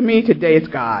me today it's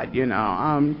God,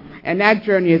 and that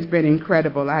journey has been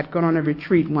incredible. I'd gone on a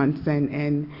retreat once,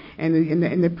 and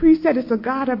the priest said, it's a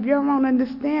God of your own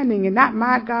understanding, and not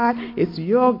my God, it's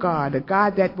your God, a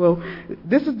God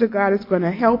this is the God that's going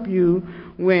to help you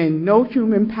when no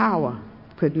human power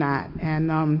could not.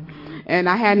 And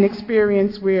I had an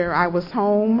experience where I was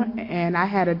home and I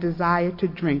had a desire to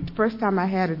drink. The first time I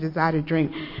had a desire to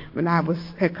drink when I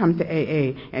had come to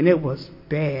AA, and it was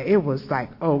bad. It was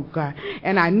like, oh God.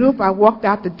 And I knew if I walked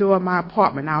out the door of my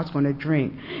apartment, I was going to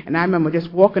drink. And I remember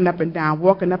just walking up and down.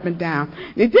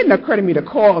 It didn't occur to me to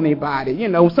call anybody,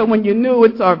 so when you knew,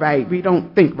 it's all right. We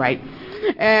don't think right.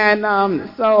 And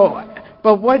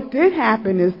but what did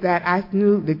happen is that I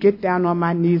knew to get down on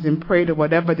my knees and pray to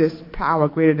whatever this power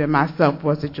greater than myself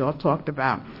was that you all talked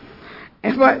about.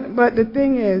 But the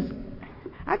thing is,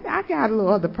 I got a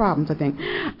little other problems, I think.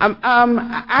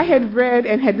 I had read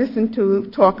and had listened to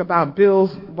talk about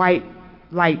Bill's white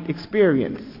light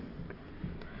experience.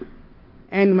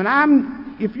 And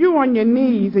if you're on your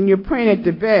knees and you're praying at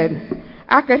the bed,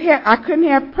 I couldn't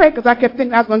have prayer because I kept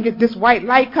thinking I was going to get this white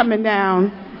light coming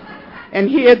down and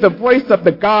hear the voice of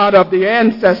the God of the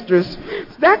ancestors.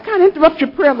 So that kind of interrupts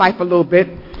your prayer life a little bit.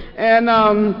 And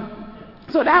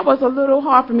so that was a little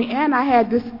hard for me. And I had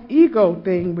this ego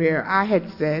thing where I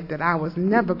had said that I was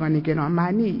never going to get on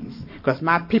my knees because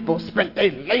my people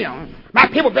my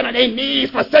people been on their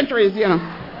knees for centuries,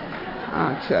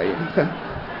 I'll tell you.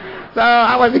 So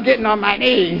I wasn't getting on my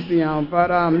knees,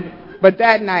 but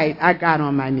that night I got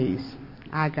on my knees.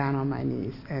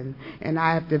 And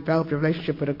I have developed a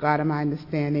relationship with a God of my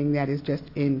understanding that is just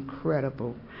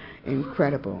incredible.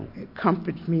 It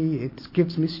comforts me. It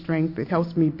gives me strength. It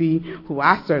helps me be who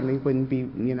I certainly wouldn't be,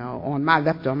 on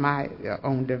my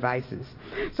own devices.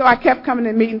 So I kept coming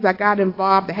to meetings. I got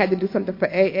involved. I had to do something for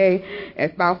AA.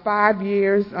 At about 5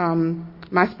 years,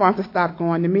 my sponsor stopped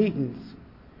going to meetings.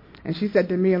 And she said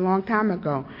to me a long time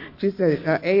ago, she said,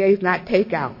 AA is not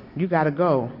takeout. You got to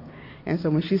go. And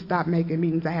so when she stopped making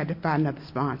meetings, I had to find another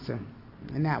sponsor,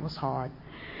 and that was hard.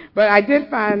 But I did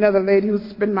find another lady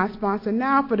who's been my sponsor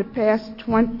now for the past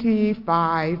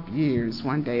 25 years,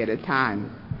 one day at a time.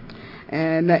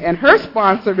 And her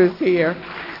sponsor is here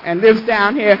and lives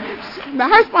down here. Now,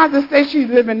 her sponsor says she's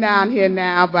living down here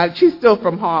now, but she's still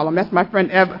from Harlem. That's my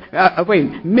friend,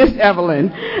 Miss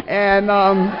Evelyn. And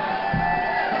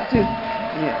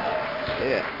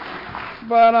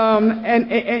But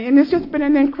and it's just been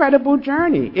an incredible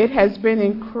journey. It has been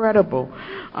incredible.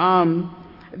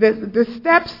 The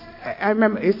steps, I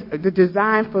remember, it's the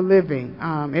design for living.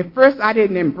 At first, I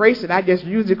didn't embrace it. I just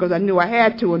used it because I knew I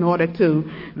had to in order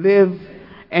to live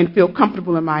and feel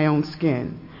comfortable in my own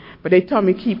skin. But they told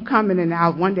me keep coming, and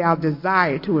one day I'll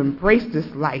desire to embrace this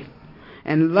life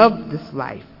and love this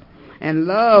life and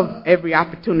love every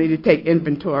opportunity to take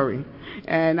inventory.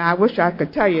 And I wish I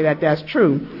could tell you that that's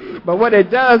true. But what it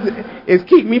does is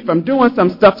keep me from doing some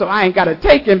stuff so I ain't got to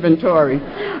take inventory.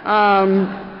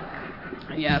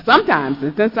 Sometimes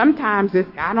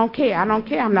I don't care.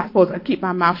 I'm not supposed to keep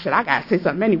my mouth shut. I got to say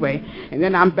something anyway. And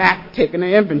then I'm back taking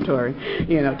the inventory,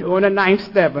 doing a ninth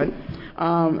step.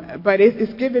 But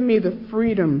it's given me the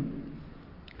freedom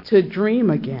to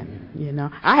dream again,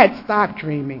 I had stopped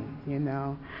dreaming,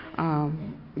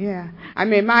 I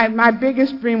mean, my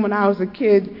biggest dream when I was a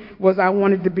kid was I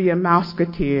wanted to be a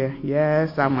Mouseketeer.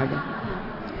 Yes, I wanted.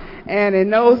 And in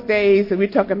those days, we're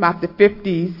talking about the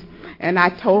 50s, and I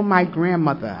told my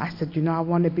grandmother, I said, I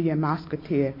want to be a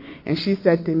Mouseketeer. And she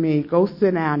said to me, go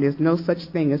sit down. There's no such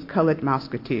thing as colored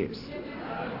Mouseketeers.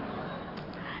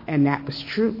 And that was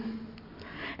true.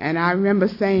 And I remember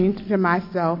saying to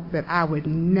myself that I would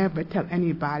never tell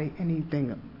anybody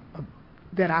anything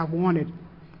that I wanted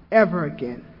ever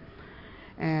again.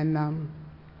 And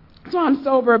so I'm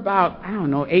sober about,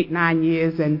 8, 9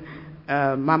 years, and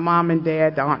my mom and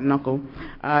dad, the aunt and uncle,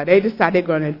 they decided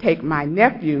they're going to take my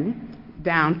nephew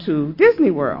down to Disney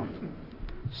World.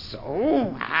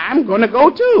 So I'm going to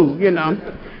go too,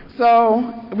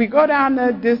 So we go down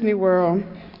to Disney World,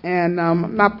 and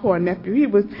my poor nephew,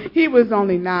 he was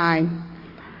only 9.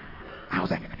 I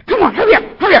was like, come on, hurry up,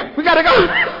 we got to go.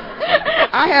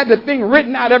 I had the thing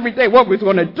written out every day, what we was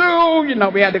going to do.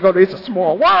 We had to go to It's a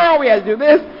Small World. We had to do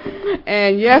this.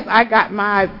 And, yes, I got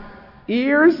my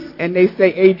ears, and they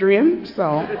say Adrienne. So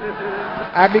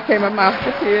I became a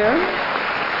Mouseketeer.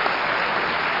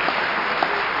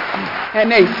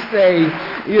 And they say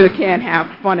You can't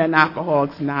have fun in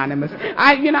Alcoholics Anonymous.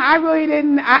 I really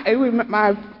didn't.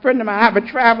 My friend of mine, I have a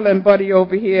traveling buddy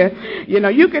over here.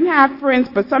 You can have friends,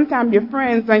 but sometimes your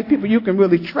friends ain't people you can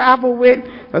really travel with,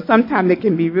 or sometimes they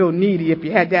can be real needy if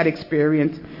you had that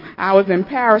experience. I was in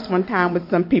Paris one time with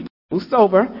some people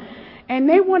sober, and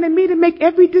they wanted me to make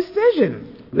every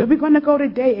decision. Where are we going to go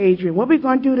today, Adrienne? What are we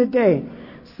going to do today?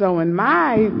 So in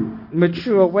my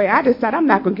mature way, I decided I'm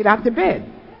not going to get out of bed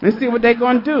and see what they're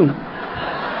going to do.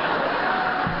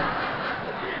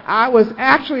 I was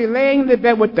actually laying in the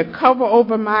bed with the cover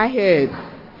over my head,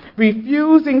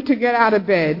 refusing to get out of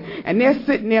bed, and they're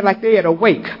sitting there like they had a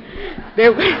wake.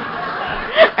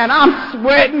 And I'm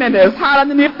sweating, and it's hot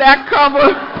underneath that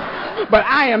cover, but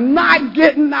I am not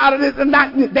getting out of this.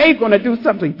 They're going to do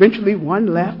something. Eventually, one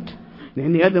left,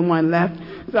 then the other one left.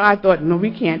 So I thought, no,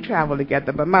 we can't travel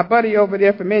together. But my buddy over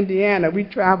there from Indiana, we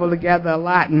travel together a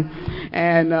lot,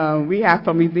 and we have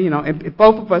from, and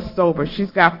both of us sober.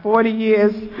 She's got 40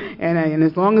 years, and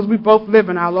as long as we both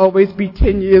living, I'll always be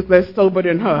 10 years less sober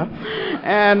than her.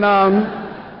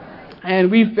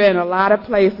 And we've been a lot of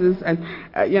places, and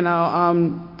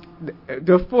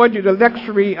to afford you the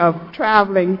luxury of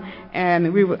traveling. And I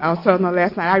was telling her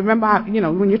last night, I remember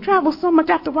when you travel so much,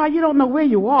 after a while you don't know where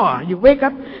you are. You wake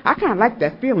up, I kind of like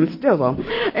that feeling still though.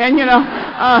 And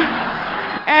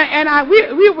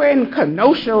we were in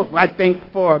Kenosha, I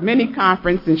think, for a mini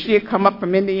conference, and she had come up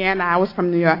from Indiana, I was from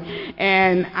New York,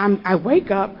 and I wake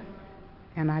up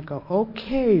and I go,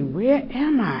 okay, where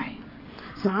am I?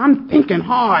 So I'm thinking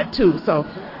hard too. So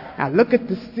I look at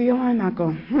the ceiling, I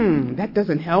go, that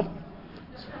doesn't help.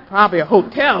 Probably a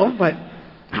hotel, but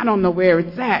I don't know where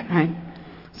it's at. Right?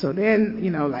 So then,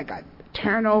 I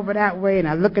turn over that way, and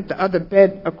I look at the other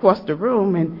bed across the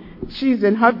room, and she's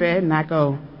in her bed, and I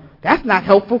go, that's not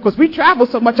helpful, because we travel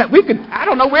so much that I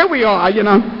don't know where we are,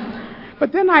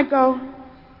 But then I go,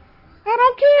 I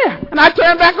don't care. And I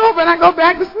turn back over, and I go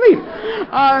back to sleep.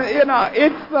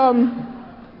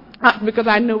 Because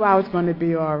I knew I was going to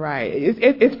be all right.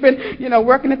 It's been,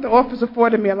 working at the office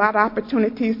afforded me a lot of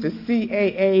opportunities to see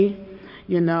AA,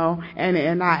 and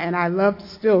I love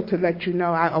still to let you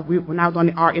know, when I was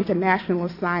on our international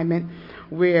assignment,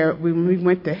 where when we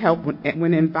went to help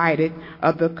when invited,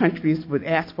 other countries would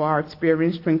ask for our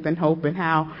experience, strength, and hope, and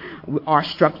how our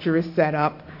structure is set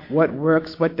up, what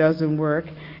works, what doesn't work.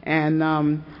 And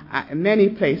in many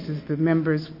places, the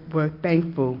members were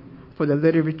thankful for the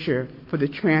literature, for the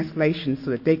translation,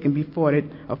 so that they can be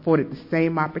afforded the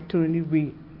same opportunity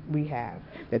we have,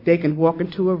 that they can walk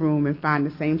into a room and find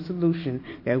the same solution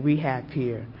that we have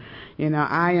here.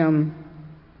 I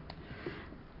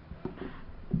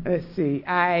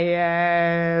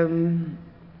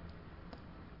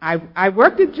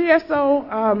worked at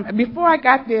GSO before I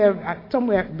got there,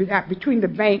 somewhere between the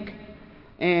bank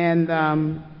and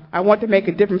I wanted to make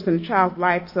a difference in a child's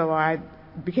life, so I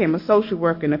became a social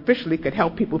worker and officially could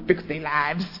help people fix their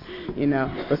lives,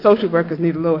 But social workers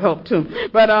need a little help too.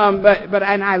 But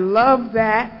and I love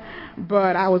that.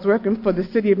 But I was working for the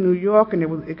city of New York, and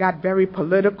it got very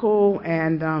political,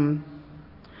 and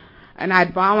I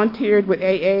volunteered with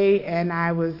AA, and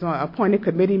I was appointed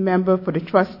committee member for the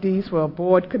trustees for a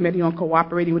board committee on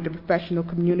cooperating with the professional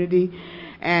community.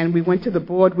 And we went to the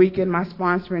board weekend, my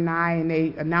sponsor and I, and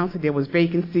they announced that there was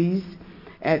vacancies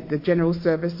at the General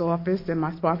Service Office, and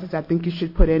my sponsor said, I think you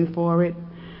should put in for it.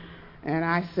 And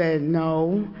I said,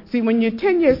 no. See, when you're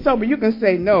 10 years sober, you can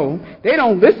say no. They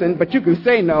don't listen, but you can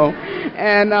say no.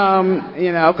 And,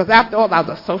 because after all, I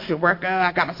was a social worker.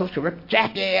 I got my social work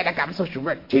jacket. I got my social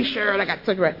work T-shirt. I got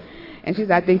social work. And she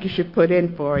said, I think you should put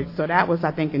in for it. So that was,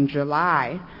 I think, in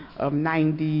July of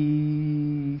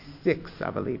 96, I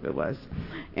believe it was.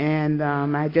 And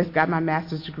I just got my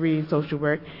master's degree in social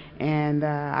work, and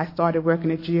I started working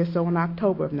at GSO in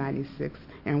October of 96.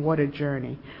 And what a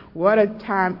journey. What a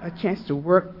chance to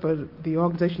work for the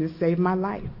organization that saved my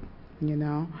life,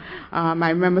 I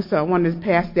remember one of the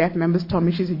past staff members told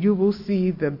me, she said, you will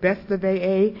see the best of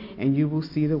AA and you will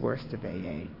see the worst of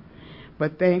AA.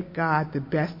 But thank God the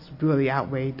best really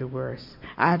outweighed the worst.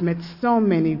 I've met so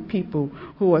many people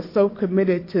who are so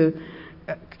committed to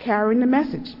carrying the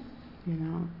message,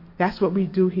 That's what we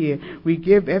do here. We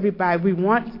give everybody, we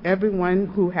want everyone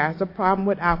who has a problem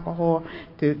with alcohol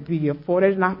to be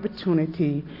afforded an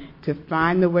opportunity to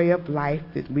find the way of life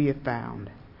that we have found.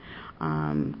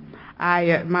 The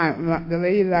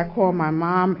lady that I call my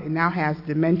mom now has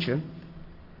dementia.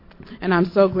 And I'm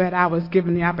so glad I was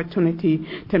given the opportunity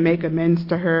to make amends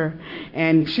to her.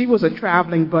 And she was a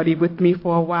traveling buddy with me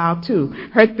for a while, too.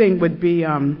 Her thing would be,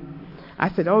 I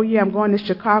said, oh, yeah, I'm going to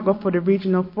Chicago for the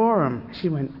regional forum. She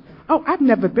went, oh, I've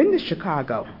never been to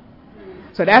Chicago.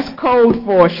 So that's code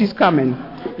for she's coming,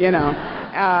 you know.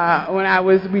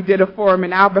 We did a forum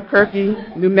in Albuquerque,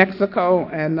 New Mexico,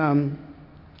 and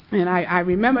I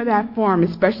remember that forum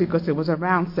especially because it was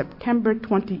around September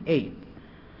 28th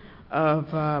of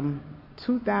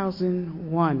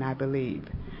 2001, I believe.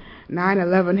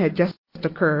 9/11 had just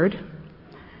occurred,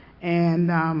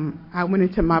 and I went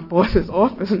into my boss's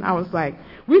office and I was like,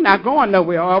 "We're not going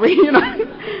nowhere, are we?" You know,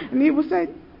 and he would say,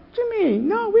 "What you mean?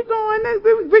 No, we're going.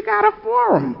 We got a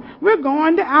forum. We're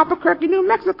going to Albuquerque, New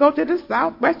Mexico, to the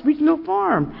Southwest Regional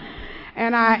Forum."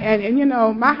 And you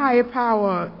know, my higher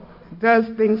power does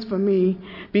things for me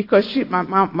because my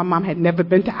mom had never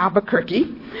been to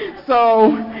Albuquerque,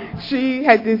 so she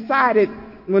had decided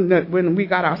when we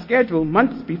got our schedule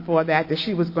months before that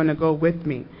she was going to go with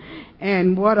me.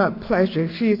 And what a pleasure.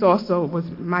 She's also was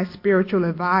my spiritual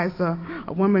advisor,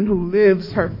 a woman who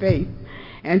lives her faith.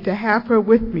 And to have her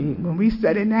with me when we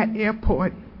sat in that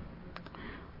airport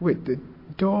with the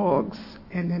dogs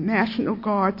and the National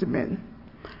Guardsmen.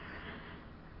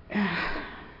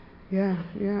 Yeah.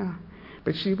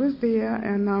 But she was there,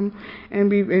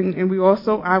 and we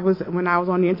also, when I was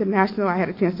on the international, I had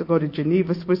a chance to go to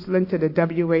Geneva, Switzerland, to the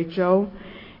WHO,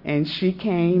 and she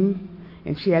came,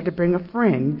 and she had to bring a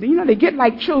friend. You know, they get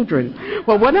like children.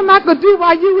 Well, what am I going to do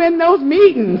while you in those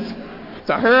meetings?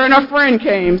 So her and her friend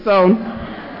came. So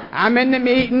I'm in the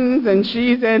meetings, and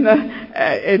she's in the,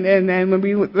 and then when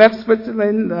we left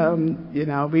Switzerland, you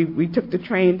know, we took the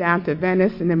train down to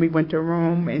Venice, and then we went to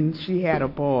Rome, and she had a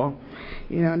ball.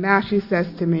 You know, now she says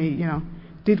to me, you know,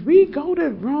 "Did we go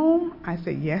to Rome?" I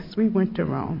said, "Yes, we went to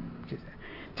Rome." She said,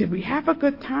 "Did we have a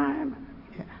good time?"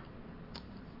 Yeah.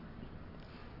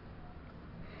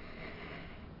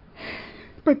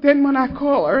 But then when I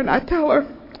call her and I tell her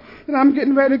that I'm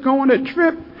getting ready to go on a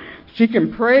trip, she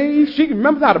can pray. She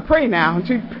remembers how to pray now.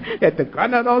 She at the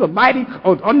the mighty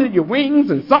under your wings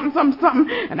and something.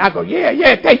 And I go,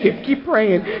 yeah, thank you. Keep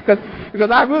praying because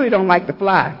I really don't like to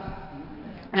fly.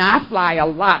 And I fly a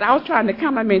lot. I was trying to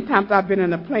count how many times I've been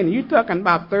in a plane. And you're talking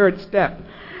about third step.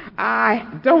 I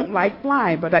don't like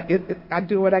flying, but I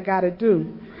do what I got to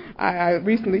do. I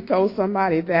recently told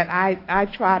somebody that I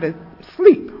try to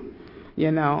sleep,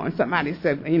 you know. And somebody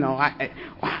said, you know,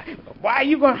 how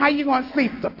you going to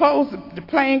sleep? Suppose the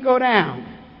plane go down.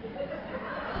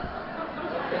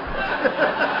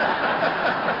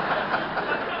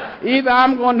 Either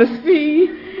I'm going to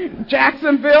see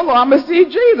Jacksonville or I'm going to see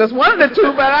Jesus. One of the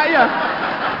two, but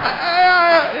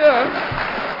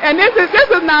And this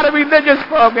is not a religious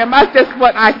program. That's just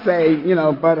what I say, you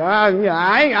know. But I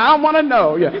don't want to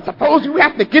know. Yeah. Suppose you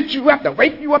have to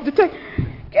wake you up to take.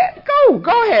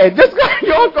 Go ahead. Just go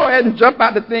ahead and jump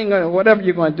out the thing or whatever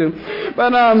you're going to do.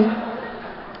 But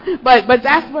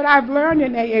that's what I've learned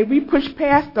in AA. We push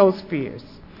past those fears.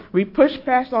 We push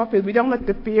past all fears. We don't let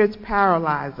the fears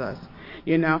paralyze us.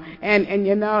 You know, and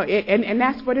you know, and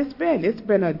that's what it's been. It's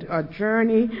been a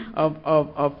journey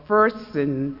of firsts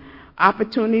and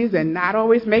opportunities, and not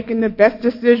always making the best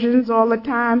decisions all the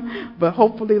time, but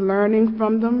hopefully learning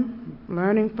from them,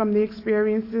 learning from the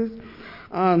experiences.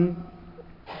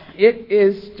 It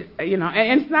is, you know,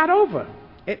 and it's not over.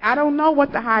 I don't know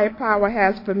what the higher power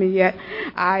has for me yet.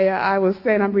 I was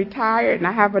saying I'm retired and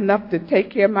I have enough to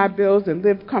take care of my bills and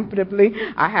live comfortably.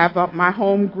 I have my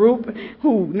home group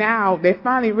who now they're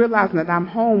finally realizing that I'm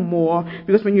home more,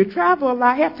 because when you travel a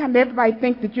lot, half the time everybody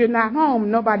thinks that you're not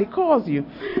home. Nobody calls you.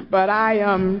 But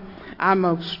I'm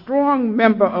a strong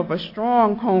member of a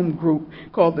strong home group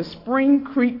called the Spring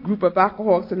Creek Group of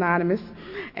Alcoholics Anonymous,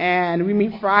 and we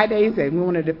meet Fridays, and we're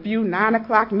one of the few 9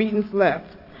 o'clock meetings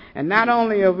left. And not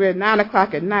only are we at 9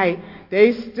 o'clock at night,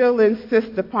 they still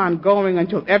insist upon going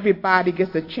until everybody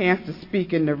gets a chance to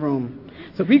speak in the room.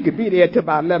 So we could be there till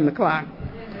about 11 o'clock.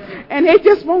 And they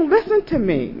just won't listen to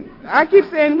me. I keep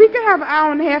saying, we can have an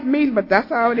hour and a half meeting, but that's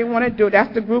how they want to do it.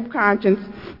 That's the group conscience.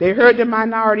 They heard the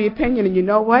minority opinion, and you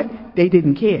know what? They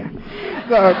didn't care.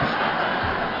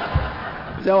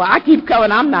 So I keep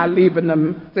coming. I'm not leaving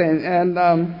them.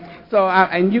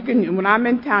 And you can, when I'm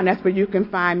in town, that's where you can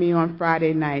find me on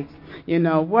Friday nights. You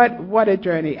know, what a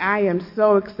journey. I am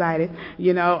so excited.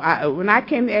 You know, when I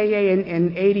came to AA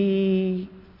in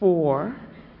 84,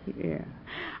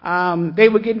 they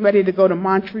were getting ready to go to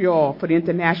Montreal for the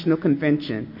International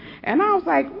Convention. And I was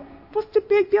like, what's the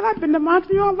big deal? I've been to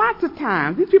Montreal lots of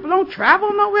times. These people don't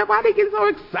travel nowhere. Why they get so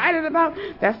excited about?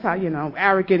 That's how, you know,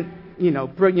 arrogant, you know,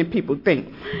 brilliant people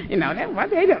think. You know,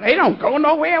 they don't go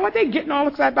nowhere. What they getting all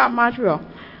excited about Montreal?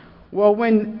 Well,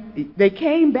 when they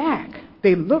came back,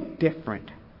 they looked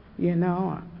different, you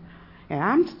know. And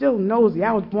I'm still nosy.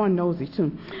 I was born nosy,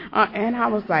 too. And I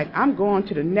was like, I'm going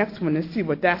to the next one to see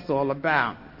what that's all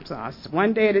about. So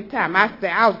one day at a time. I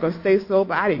said I was going to stay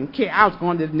sober. I didn't care. I was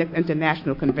going to the next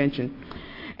international convention.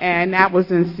 And that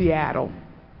was in Seattle.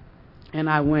 And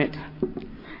I went.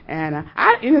 And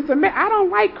I don't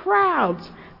like crowds,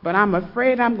 but I'm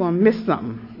afraid I'm going to miss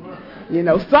something. You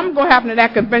know, something's going to happen at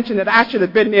that convention that I should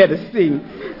have been there to see.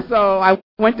 So I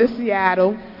went to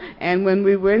Seattle. And when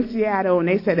we were in Seattle, and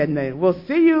they said, we'll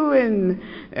see you in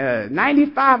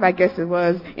 95, I guess it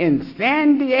was, in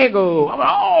San Diego.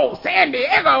 Oh, San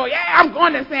Diego, yeah, I'm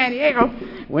going to San Diego.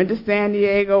 Went to San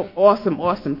Diego,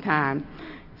 awesome time.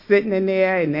 Sitting in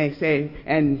there, and they say,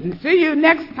 and see you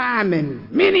next time in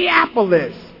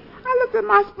Minneapolis. I looked at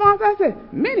my sponsor, I said,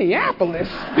 Minneapolis?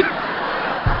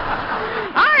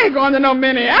 I ain't going to no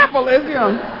Minneapolis, you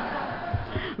know.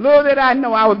 Little did I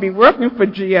know I would be working for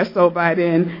GSO by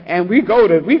then, and we go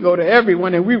to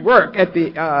everyone, and we work at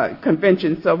the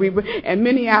convention. So and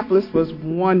Minneapolis was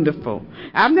wonderful.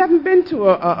 I've never been to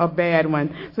a bad one.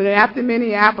 So then after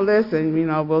Minneapolis, and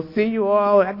we'll see you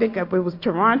all. I think it was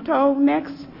Toronto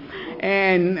next.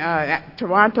 And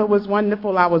Toronto was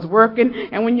wonderful. I was working,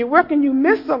 and when you're working, you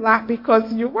miss a lot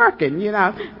because you're working. You're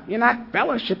not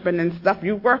fellowshipping and stuff.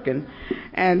 You're working,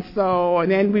 and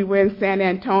then we were in San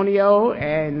Antonio,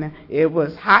 and it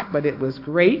was hot, but it was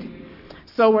great.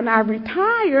 So when I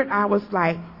retired, I was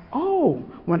like, oh,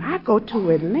 when I go to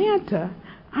Atlanta,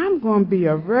 I'm going to be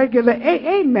a regular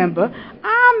AA member.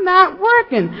 I'm not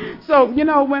working. So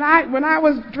when I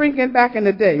was drinking back in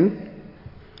the day.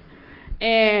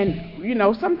 And,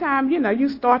 sometimes, you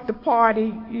start the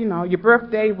party, your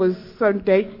birthday was a certain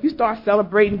day. You start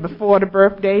celebrating before the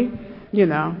birthday,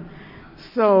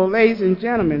 So, ladies and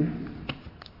gentlemen,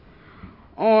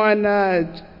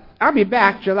 I'll be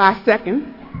back July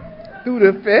 2nd through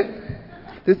the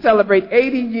 5th to celebrate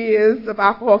 80 years of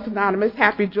Alcoholics Anonymous,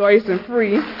 happy, joyous, and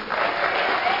free.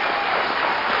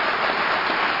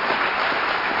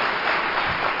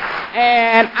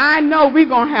 And I know we're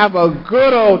going to have a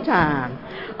good old time.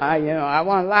 I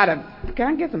want a lot of, can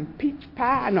I get some peach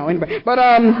pie? No, anyway. But,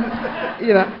 and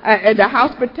the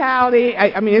hospitality,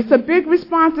 I mean, it's a big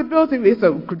responsibility. It's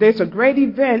a great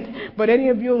event, but any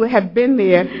of you who have been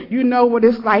there, you know what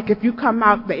it's like if you come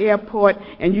out the airport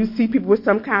and you see people with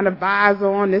some kind of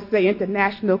visor on that say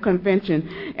International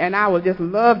Convention. And I would just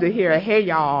love to hear, hey,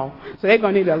 y'all. So they're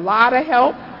going to need a lot of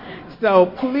help.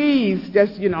 So please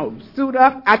just, suit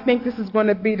up. I think this is going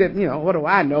to be what do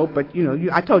I know? But,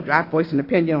 I told you I voiced an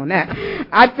opinion on that.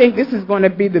 I think this is going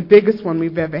to be the biggest one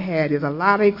we've ever had. There's a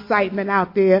lot of excitement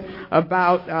out there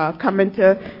about coming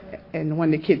to, and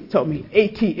one of the kids told me,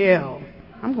 ATL.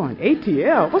 I'm going,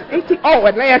 ATL? What's ATL? Oh,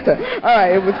 Atlanta. All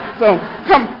right, it was, so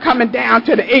coming down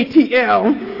to the ATL.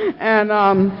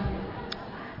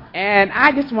 And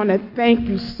I just want to thank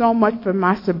you so much for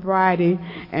my sobriety.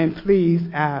 And please,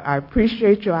 I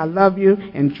appreciate you. I love you.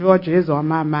 And Georgia is on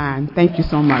my mind. Thank you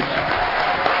so much. Great,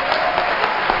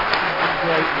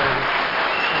 brother.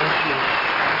 Thank you.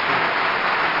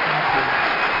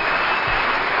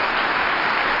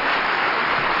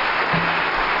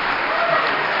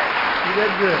 You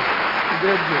did good. You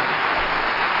did good.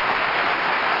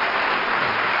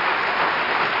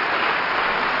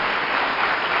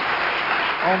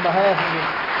 On behalf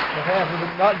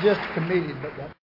of not just the committee, but